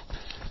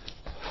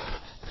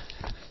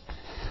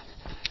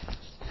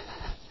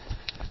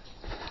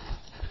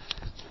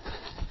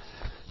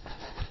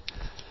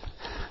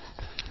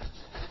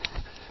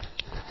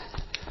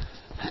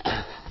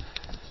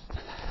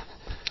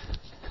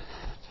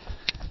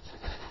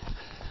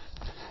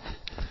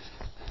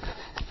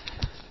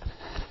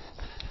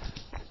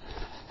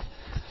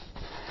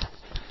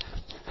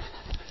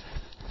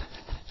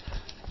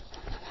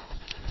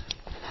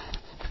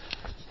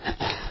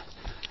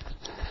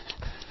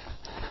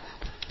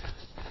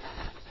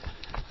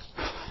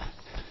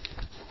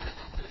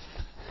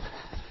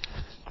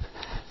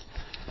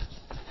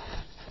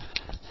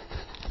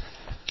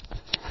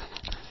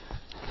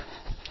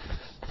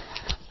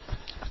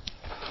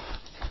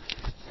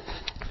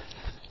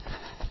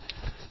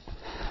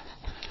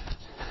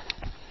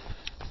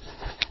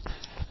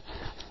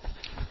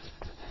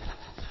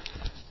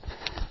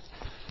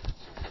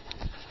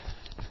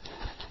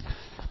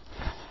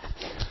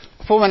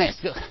 Four minutes,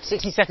 got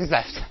 60 seconds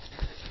left.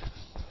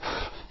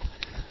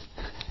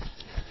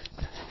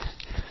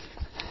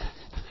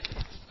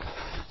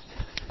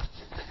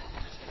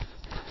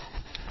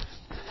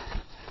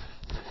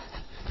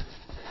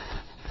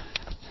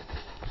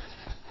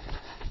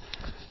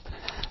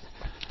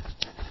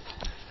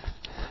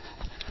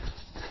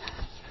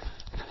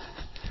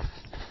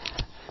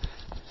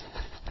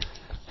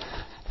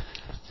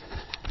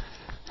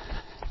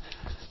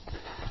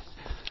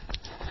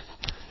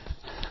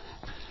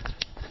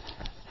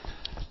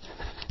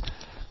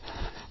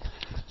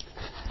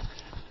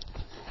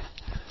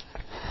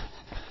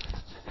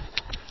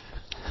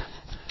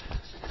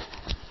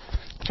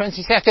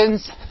 Twenty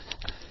seconds.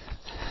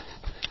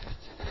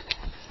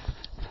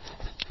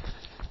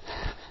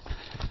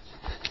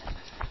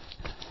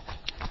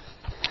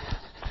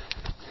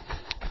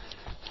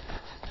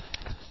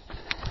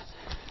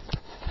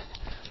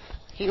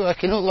 Keep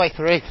working all the way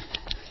through.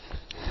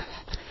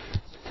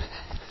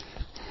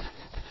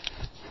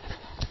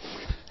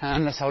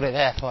 And let's hold it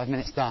there, 5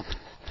 minutes done.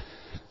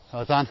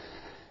 Well done.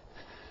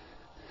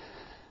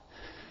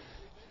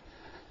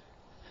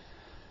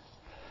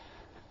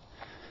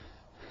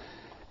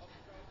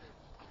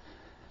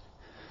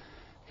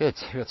 Good,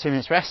 we've got 2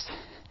 minutes rest,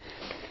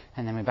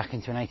 and then we're back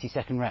into an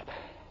 80-second rep.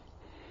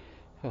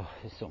 Oh,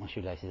 just sort my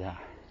shoelaces out.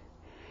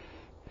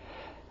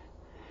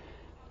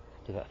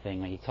 Do that thing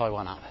where you tie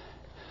one up,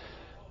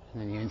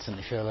 and then you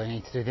instantly feel like you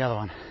need to do the other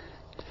one.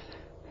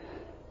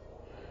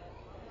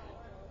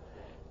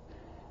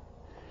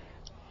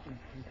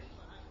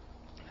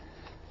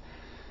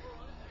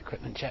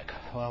 Equipment check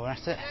while we're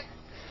at it.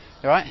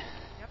 You alright?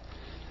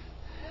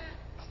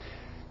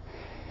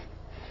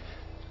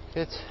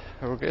 Good,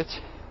 we're all good.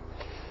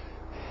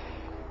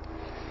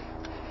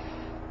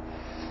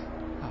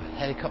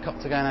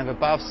 Helicopter going over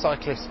above,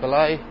 cyclists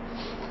below. It's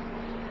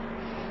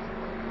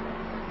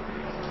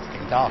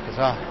getting dark as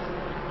well.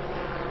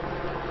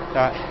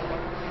 Alright.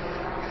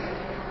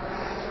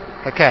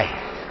 Okay.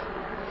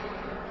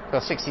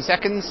 Got 60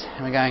 seconds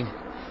and we're going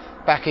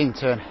back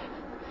into a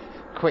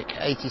quick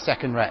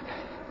 80-second rep.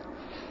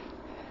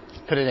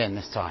 Put it in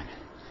this time.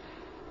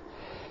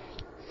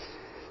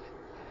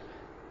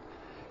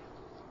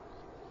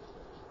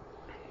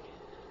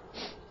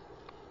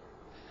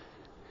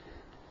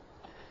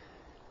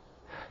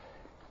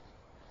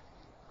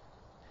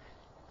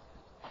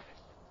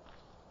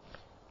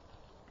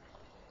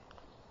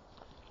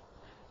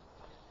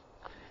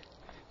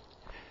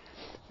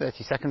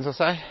 .30 seconds or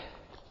so.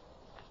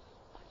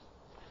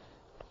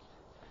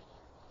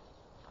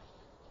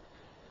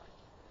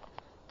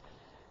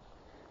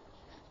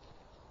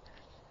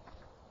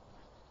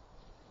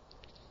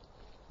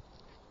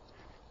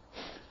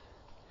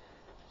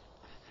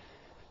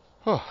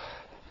 Oh,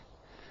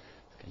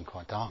 it's getting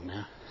quite dark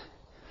now.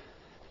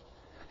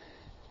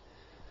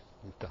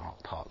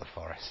 Dark part of the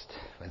forest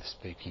where the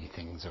spooky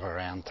things are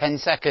around. 10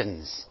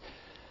 seconds.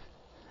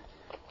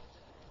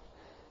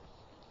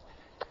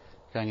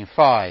 Going in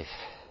 5,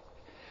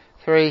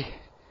 3,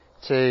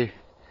 2,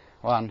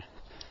 1.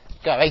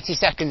 Go. 80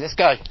 seconds. Let's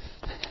go.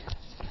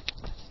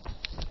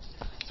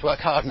 Let's work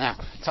hard now.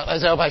 Tuck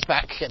those elbows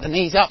back. Get the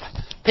knees up.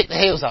 Pick the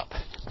heels up.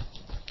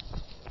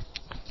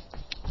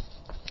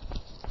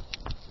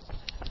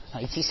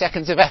 80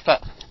 seconds of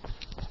effort.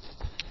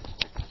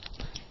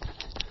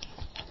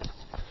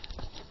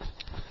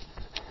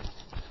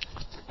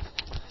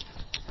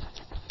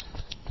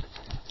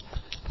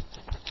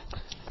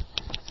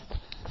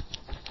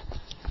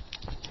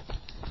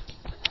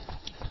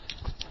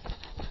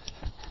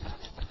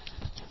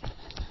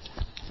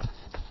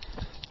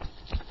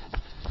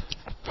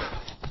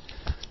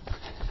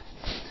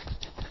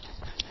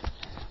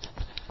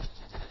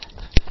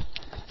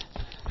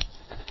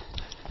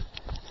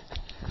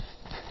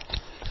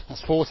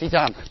 That's 40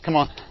 done. Come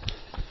on.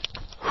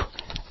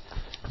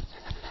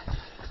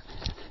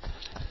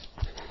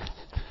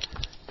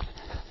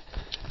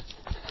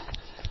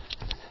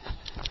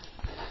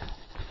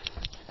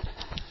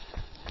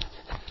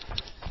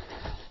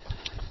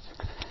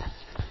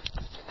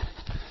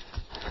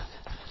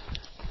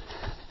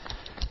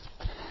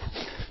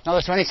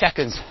 Another 20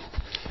 seconds.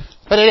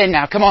 Put it in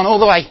now. Come on, all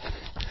the way.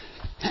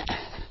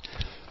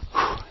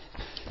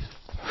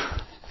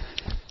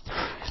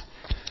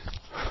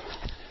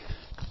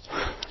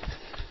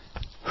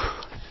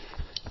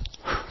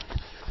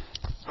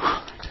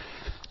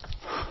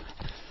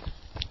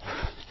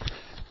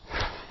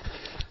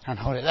 And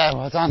hold it there.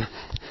 Well done.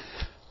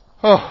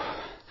 Oh.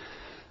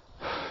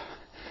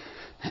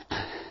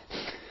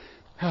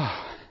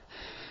 Oh.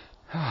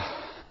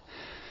 Oh.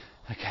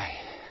 Okay.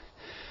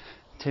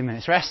 2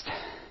 minutes rest.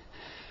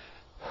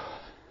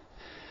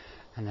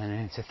 And then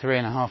into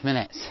 3.5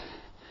 minutes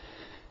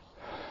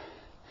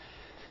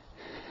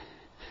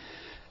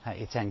at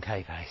your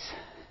 10k pace.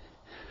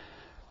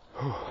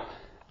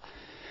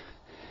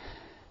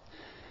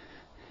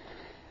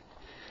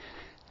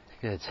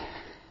 Good.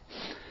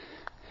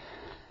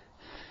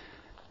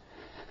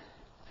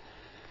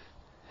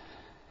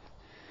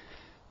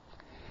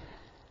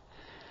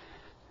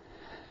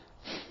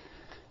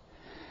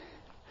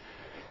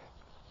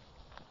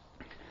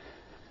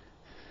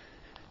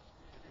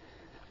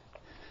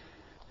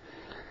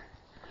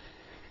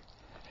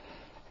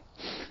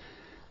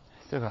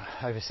 Still got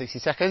over 60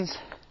 seconds.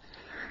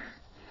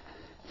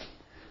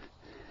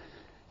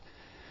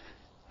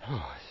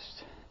 Oh,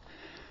 just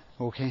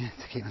walking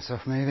to keep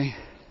myself moving.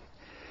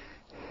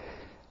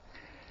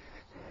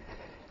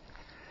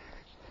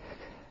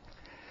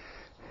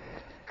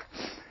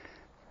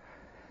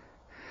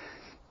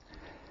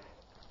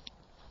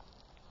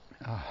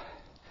 Oh.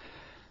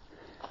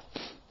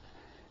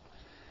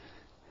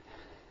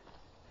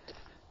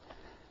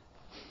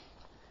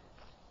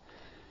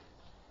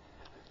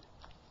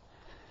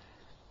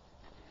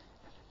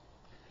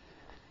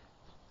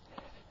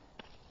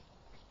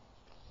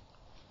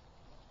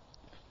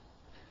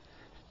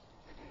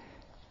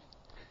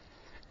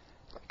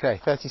 Okay,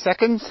 30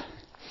 seconds.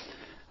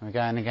 We're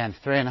going again,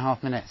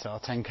 3.5 minutes at our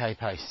 10k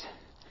pace.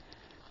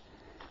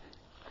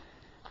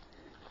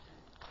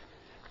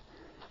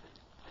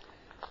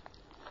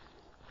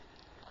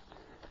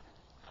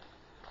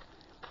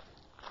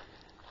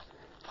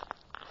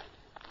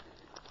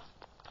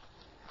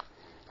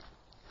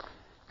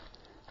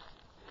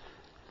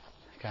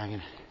 Going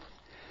in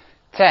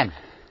 10.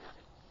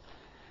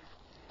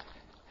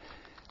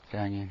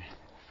 Going in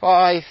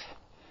 5,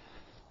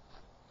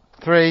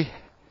 3,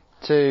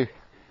 2,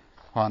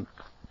 1.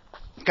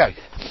 Go.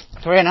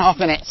 3.5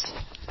 minutes.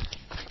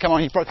 Come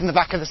on, you've broken the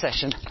back of the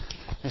session.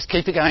 Let's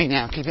keep it going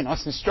now. Keep it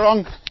nice and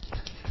strong.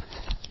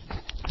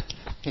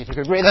 Keep a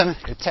good rhythm,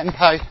 good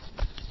tempo.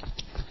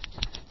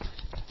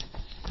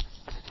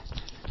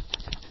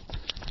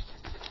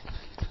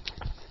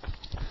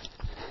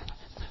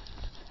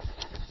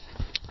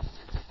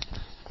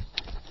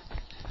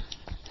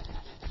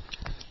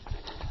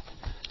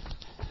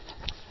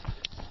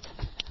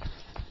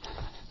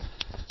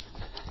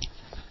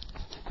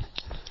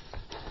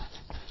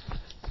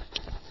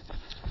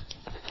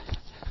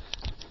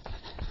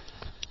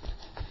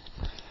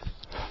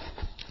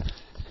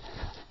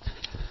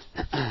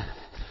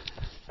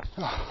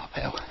 Oh,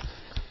 uphill.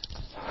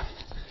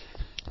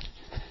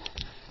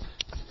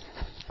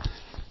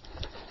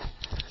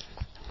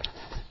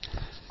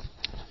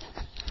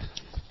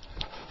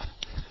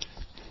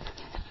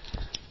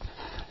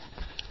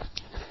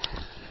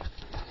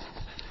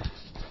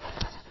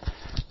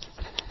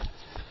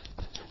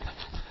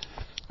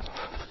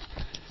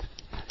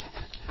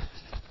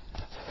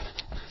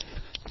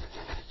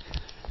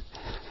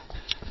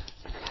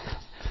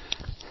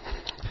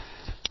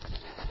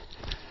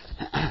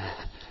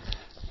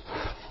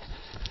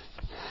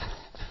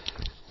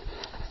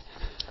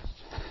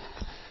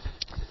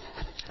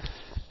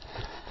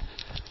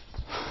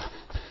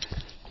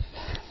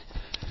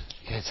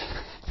 Good.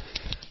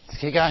 Let's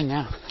keep going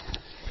now.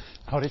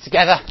 Hold it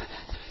together.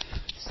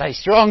 Stay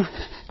strong.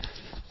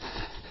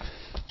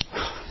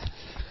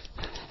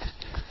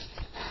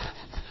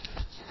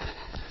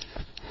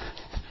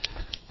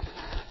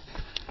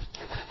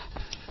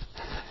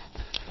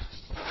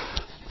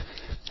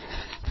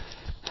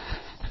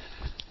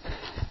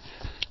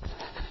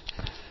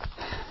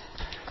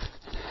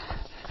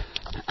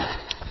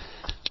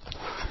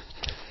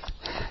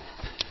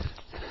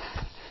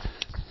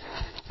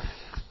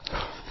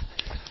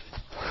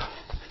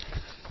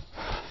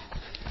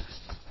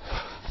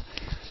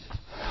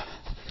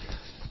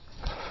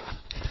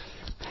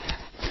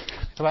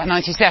 About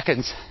 90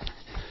 seconds.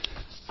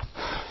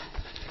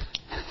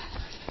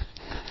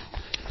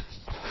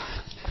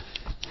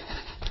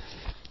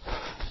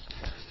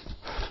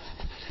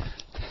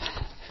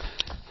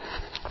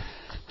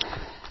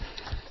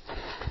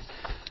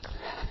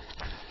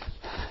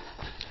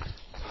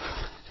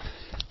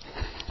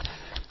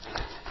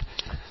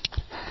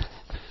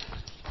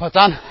 Well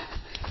done.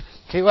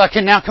 Keep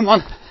working now, come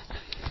on.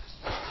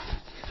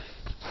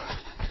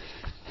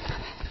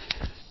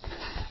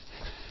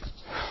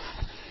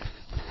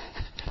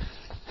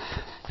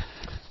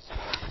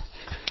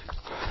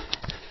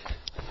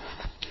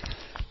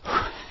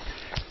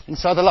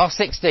 Inside the last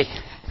 60.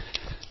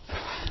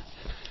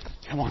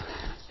 Come on.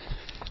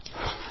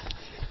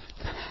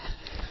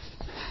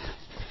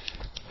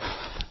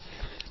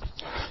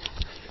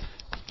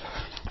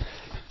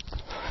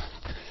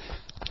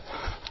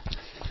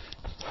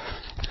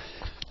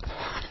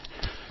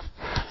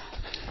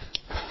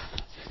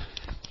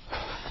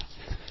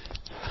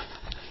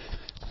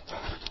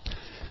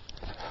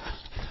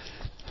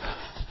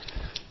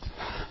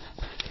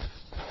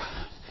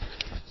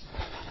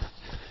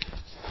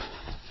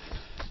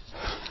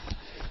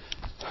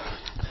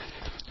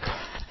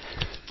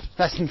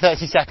 Less than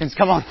 30 seconds,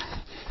 come on.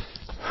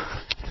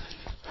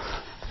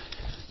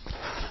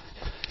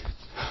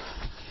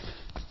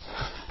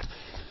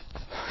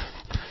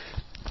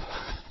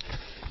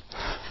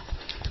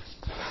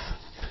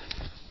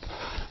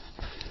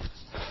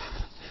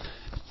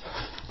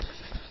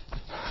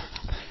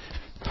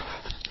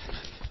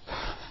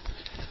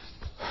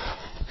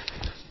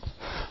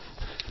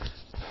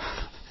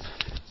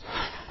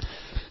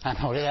 And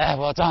hold it there,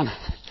 well done.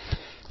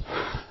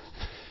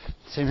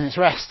 2 minutes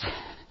rest.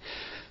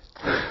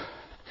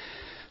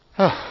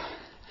 Oh,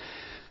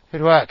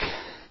 good work.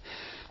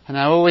 And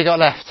now all we got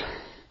left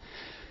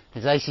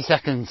is 80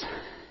 seconds.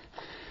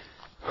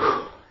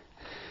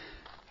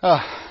 Oh,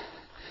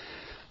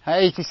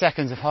 80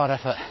 seconds of hard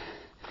effort.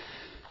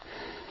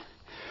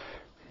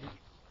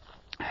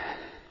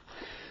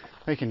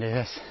 We can do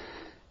this.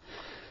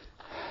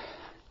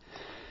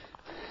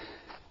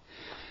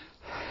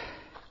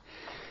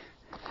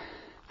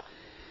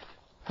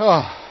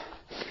 Oh,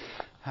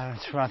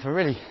 it's run for a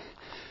really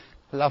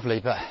lovely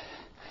but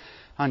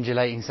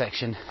undulating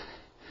section.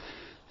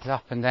 It's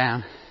up and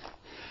down.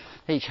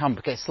 Each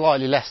hump gets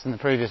slightly less than the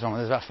previous one.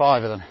 There's about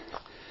 5 of them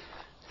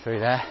through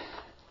there.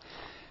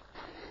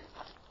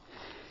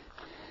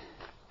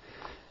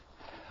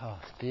 Oh,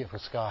 it's a beautiful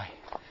sky.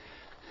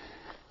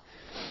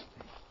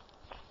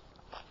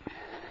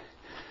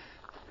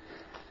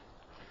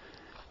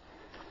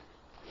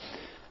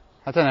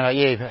 I don't know about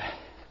you, but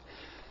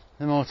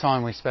the more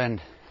time we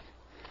spend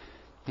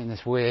in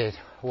this weird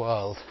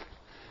world,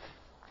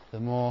 the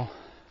more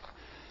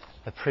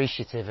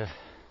appreciative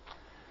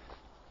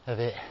of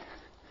it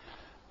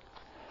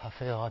I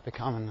feel I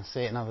become, and I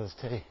see it in others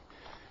too.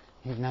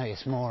 You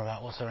notice more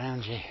about what's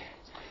around you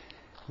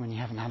when you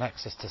haven't had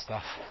access to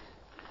stuff.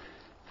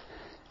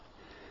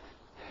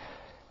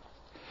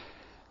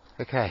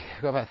 Okay,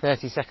 we've got about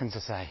 30 seconds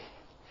to say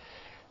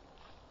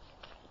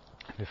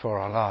before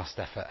our last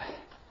effort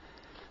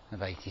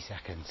of 80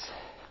 seconds.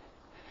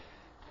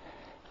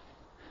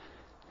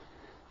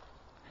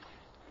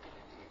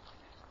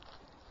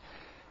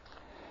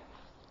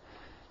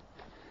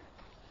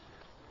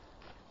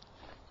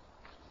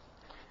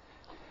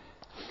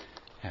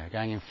 Okay, we're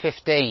going in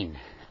 15.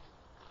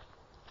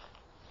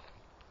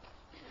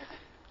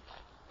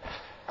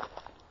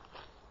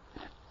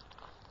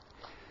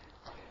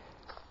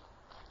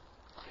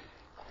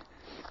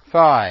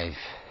 5,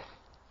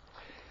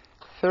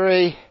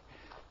 3,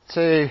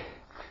 2,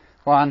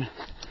 1,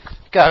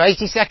 go.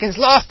 80 seconds,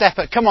 last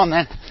effort, come on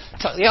then.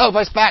 Tuck the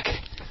elbows back,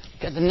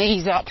 get the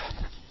knees up,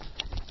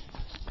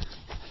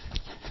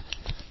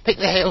 pick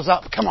the heels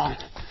up, come on,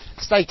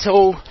 stay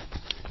tall.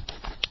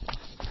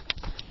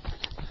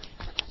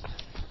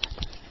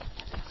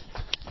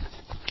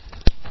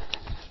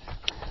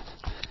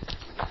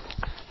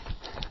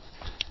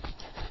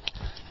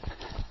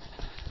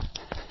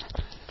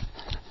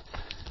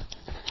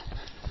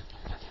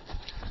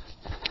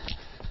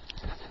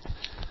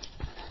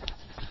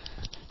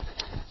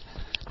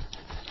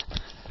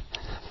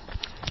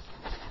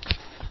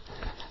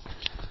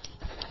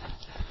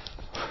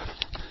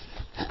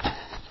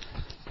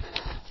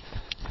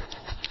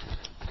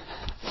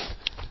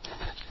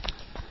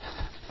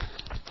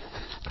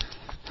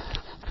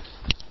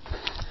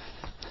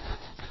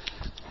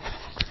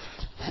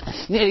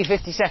 Nearly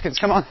 50 seconds,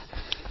 come on.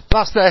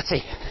 Last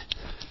 30.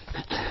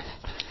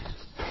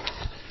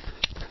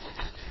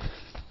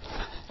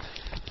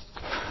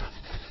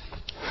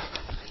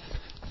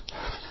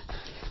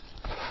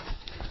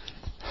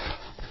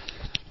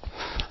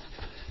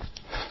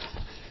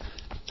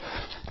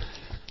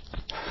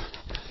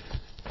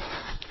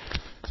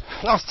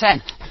 Last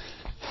 10.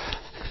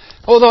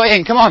 All the way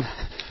in, come on.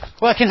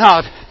 Working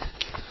hard.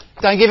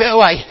 Don't give it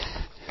away.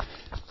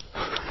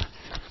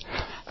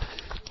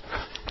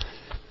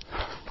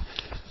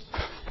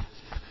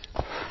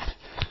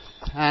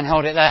 And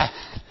hold it there.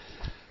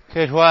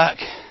 Good work.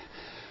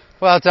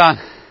 Well done.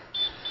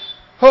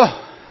 Whew.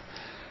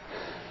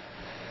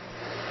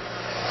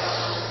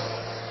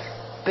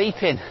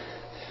 Beeping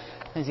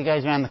as he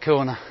goes around the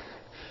corner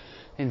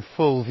in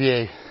full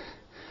view.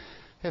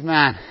 Good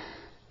man.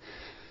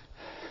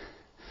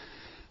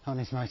 On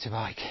his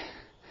motorbike.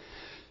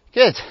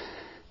 Good.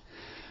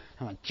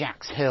 I'm at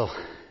Jack's Hill.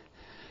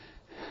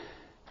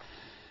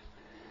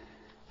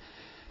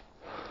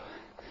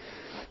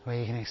 Where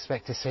you can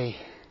expect to see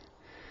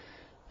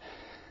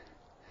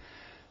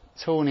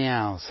tawny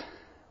owls,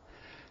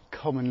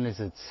 common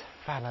lizards,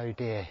 fallow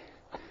deer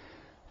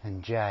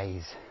and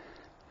jays.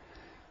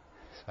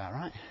 That's about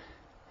right.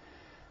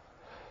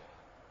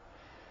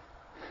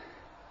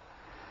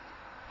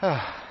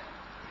 Oh.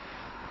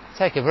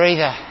 Take a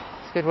breather.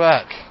 It's good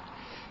work.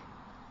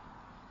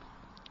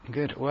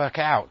 Good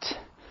workout.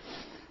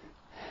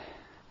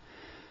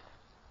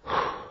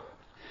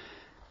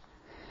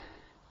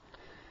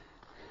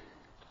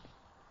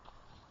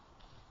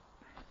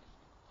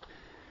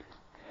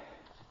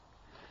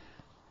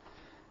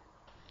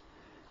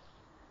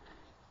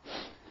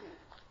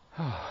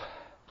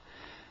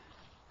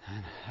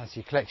 And as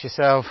you collect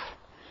yourself,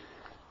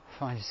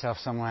 find yourself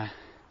somewhere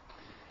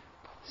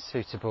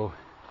suitable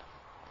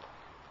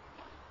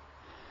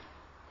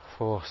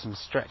for some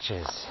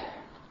stretches.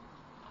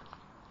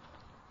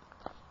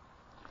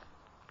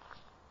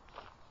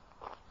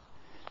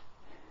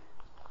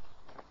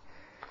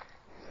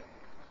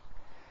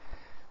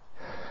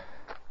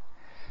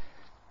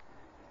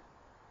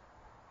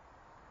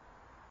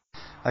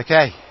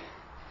 Okay,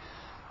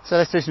 so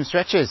let's do some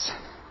stretches.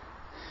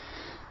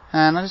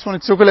 And I just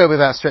want to talk a little bit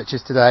about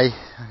stretches today.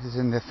 This is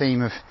in the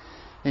theme of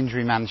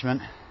injury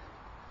management.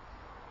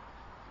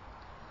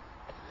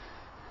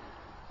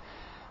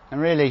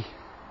 And really,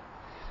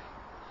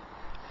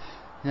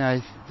 you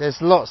know, there's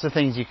lots of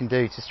things you can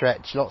do to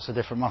stretch, lots of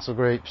different muscle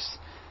groups.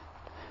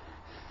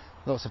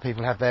 Lots of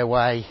people have their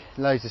way,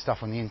 loads of stuff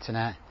on the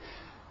internet.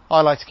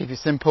 I like to keep it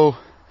simple.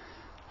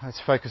 I like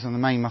to focus on the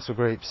main muscle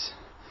groups.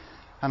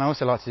 And I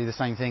also like to do the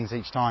same things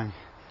each time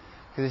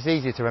because it's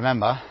easier to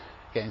remember,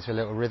 get into a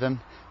little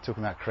rhythm,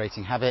 talking about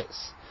creating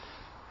habits.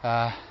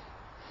 But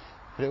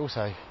it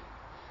also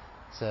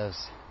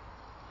serves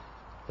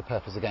the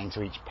purpose of getting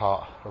to each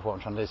part of what I'm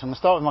trying to do. So I'm going to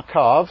start with my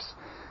calves.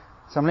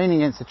 So I'm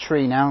leaning against a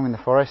tree now. I'm in the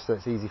forest, so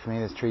it's easy for me.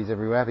 There's trees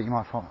everywhere, but you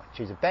might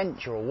choose a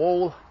bench or a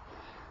wall.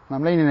 And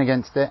I'm leaning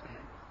against it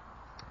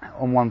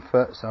on one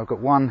foot. So I've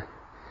got one,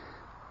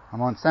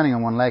 I'm standing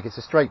on one leg. It's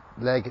a straight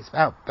leg. It's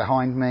out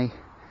behind me.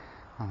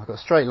 I've got a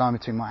straight line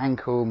between my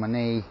ankle, my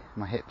knee,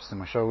 my hips and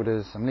my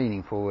shoulders. I'm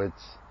leaning forwards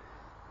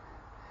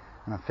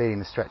and I'm feeling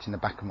the stretch in the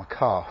back of my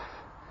calf.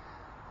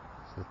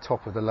 So the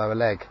top of the lower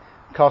leg.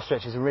 Calf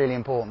stretches are really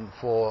important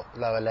for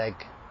lower leg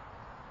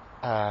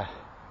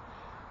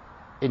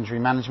injury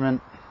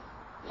management.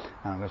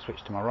 And I'm going to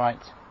switch to my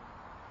right.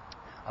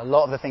 A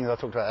lot of the things I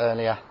talked about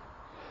earlier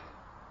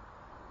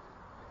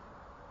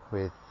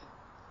with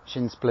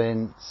shin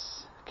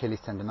splints, Achilles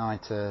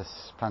tendonitis,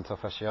 plantar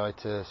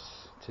fasciitis,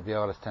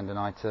 tibialis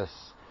tendonitis,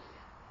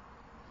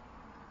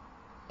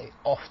 they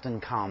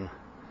often come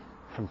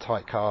from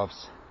tight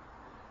calves,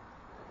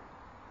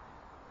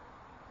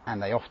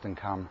 and they often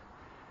come,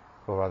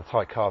 or rather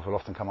tight calves will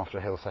often come after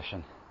a hill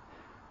session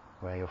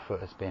where your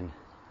foot has been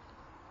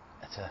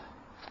at a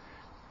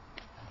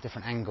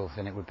different angle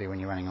than it would be when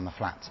you're running on the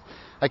flat.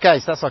 Okay,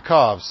 so that's our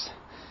calves.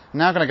 I'm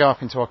now going to go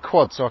up into our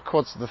quads. So our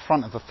quads to the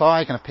front of the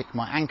thigh. Going to pick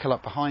my ankle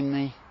up behind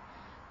me.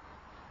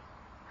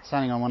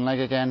 Standing on one leg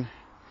again.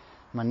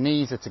 My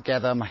knees are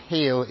together. My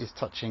heel is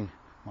touching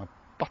my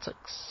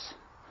buttocks.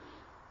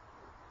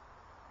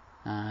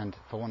 And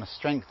if I want to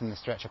strengthen the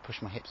stretch, I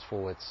push my hips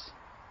forwards.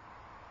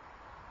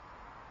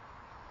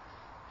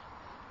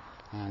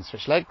 And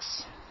switch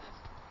legs.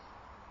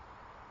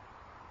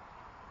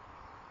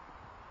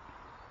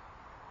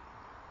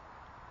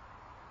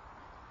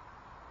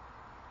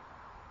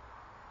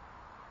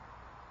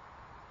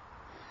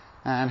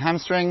 And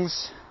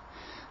hamstrings.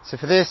 So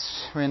for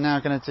this, we're now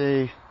going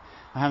to do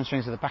our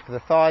hamstrings at the back of the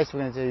thighs.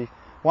 We're going to do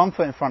one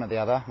foot in front of the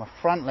other. My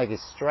front leg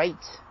is straight,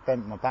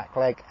 bent my back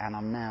leg, and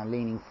I'm now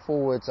leaning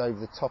forwards over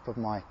the top of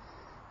my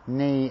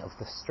knee of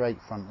the straight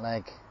front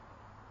leg.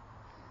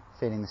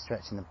 Feeling the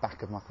stretch in the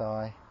back of my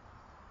thigh,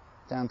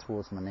 down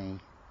towards my knee.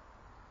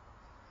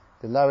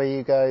 The lower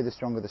you go, the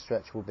stronger the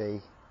stretch will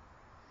be.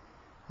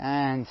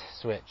 And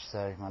switch.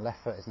 So my left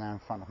foot is now in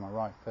front of my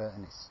right foot,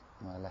 and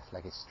my left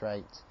leg is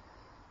straight.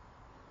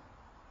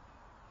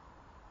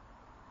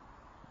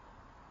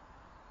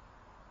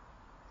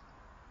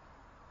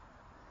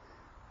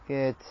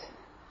 Good.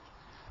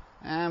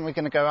 And we're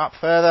going to go up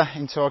further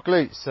into our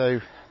glutes, so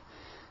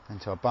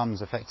into our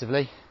bums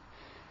effectively.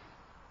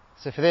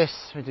 So for this,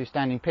 we do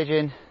standing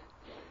pigeon.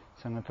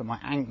 So I'm going to put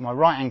my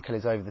right ankle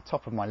is over the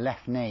top of my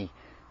left knee,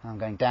 and I'm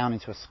going down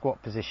into a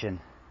squat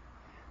position.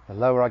 The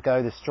lower I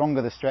go, the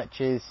stronger the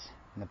stretch is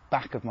in the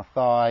back of my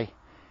thigh,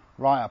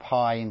 right up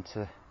high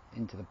into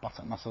the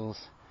buttock muscles,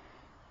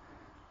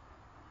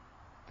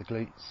 the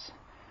glutes.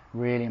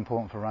 Really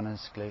important for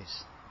runners,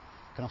 glutes.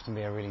 Can often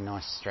be a really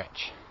nice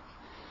stretch.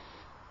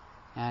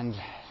 And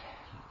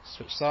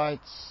switch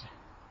sides.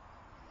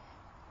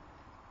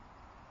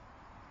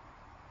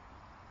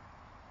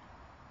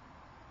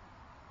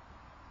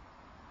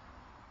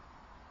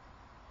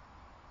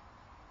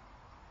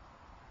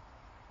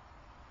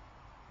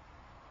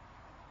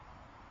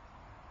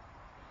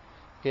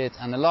 Good,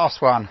 and the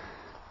last one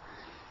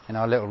in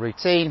our little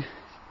routine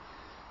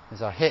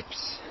is our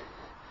hips.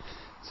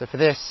 So for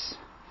this,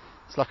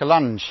 it's like a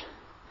lunge.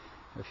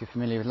 If you're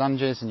familiar with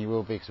lunges, and you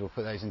will be because we'll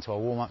put those into our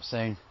warm-up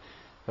soon.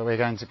 But we're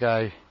going to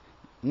go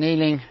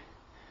kneeling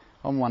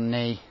on one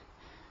knee.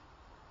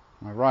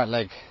 My right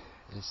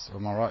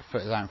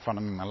foot is out in front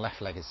of me, my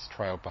left leg is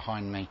trailed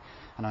behind me,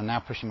 and I'm now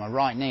pushing my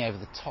right knee over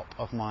the top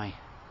of my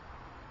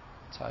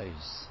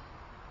toes.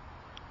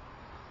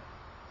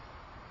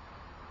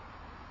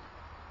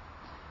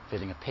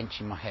 Feeling a pinch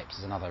in my hips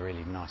is another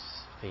really nice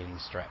feeling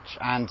stretch.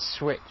 And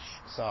switch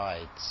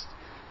sides.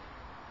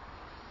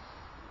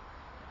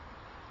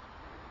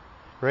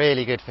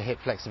 Really good for hip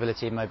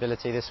flexibility and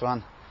mobility, this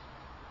one.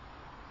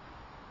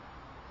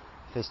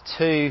 There's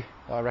two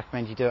that I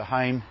recommend you do at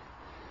home.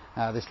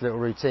 This little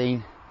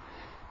routine.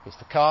 It's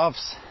the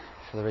calves,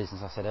 for the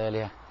reasons I said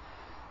earlier,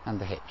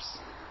 and the hips,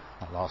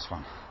 that last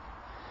one.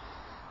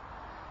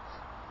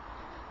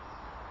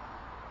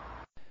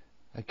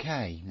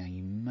 Okay, now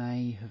you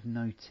may have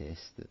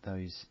noticed that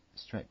those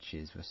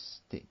stretches were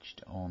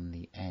stitched on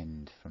the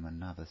end from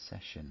another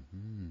session.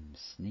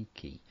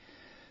 Sneaky.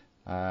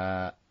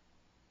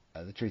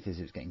 The truth is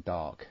it was getting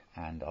dark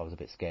and I was a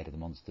bit scared of the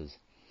monsters,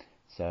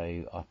 so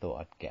I thought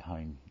I'd get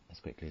home as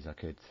quickly as I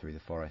could through the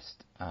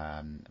forest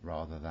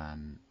rather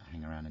than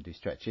hang around and do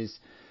stretches.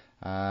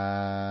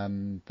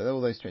 But all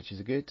those stretches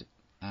are good,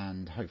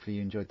 and hopefully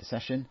you enjoyed the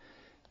session.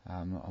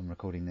 I'm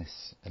recording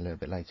this a little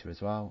bit later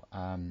as well.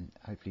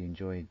 Hopefully you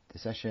enjoyed the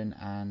session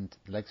and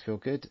the legs feel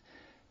good,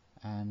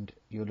 and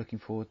you're looking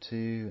forward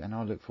to, and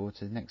I'll look forward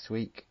to next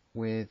week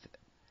with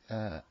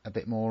a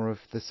bit more of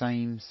the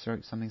same,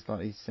 something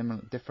slightly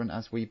similar, different,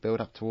 as we build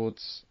up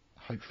towards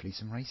hopefully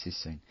some races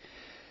soon.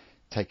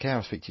 Take care,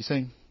 I'll speak to you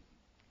soon.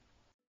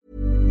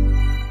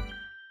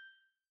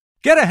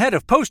 Get ahead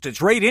of postage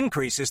rate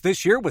increases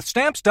this year with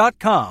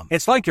Stamps.com.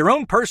 It's like your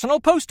own personal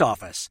post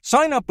office.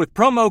 Sign up with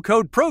promo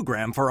code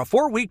PROGRAM for a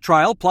 4-week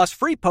trial plus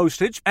free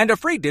postage and a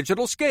free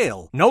digital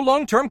scale. No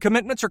long-term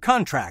commitments or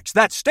contracts.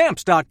 That's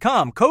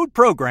Stamps.com, code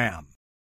PROGRAM.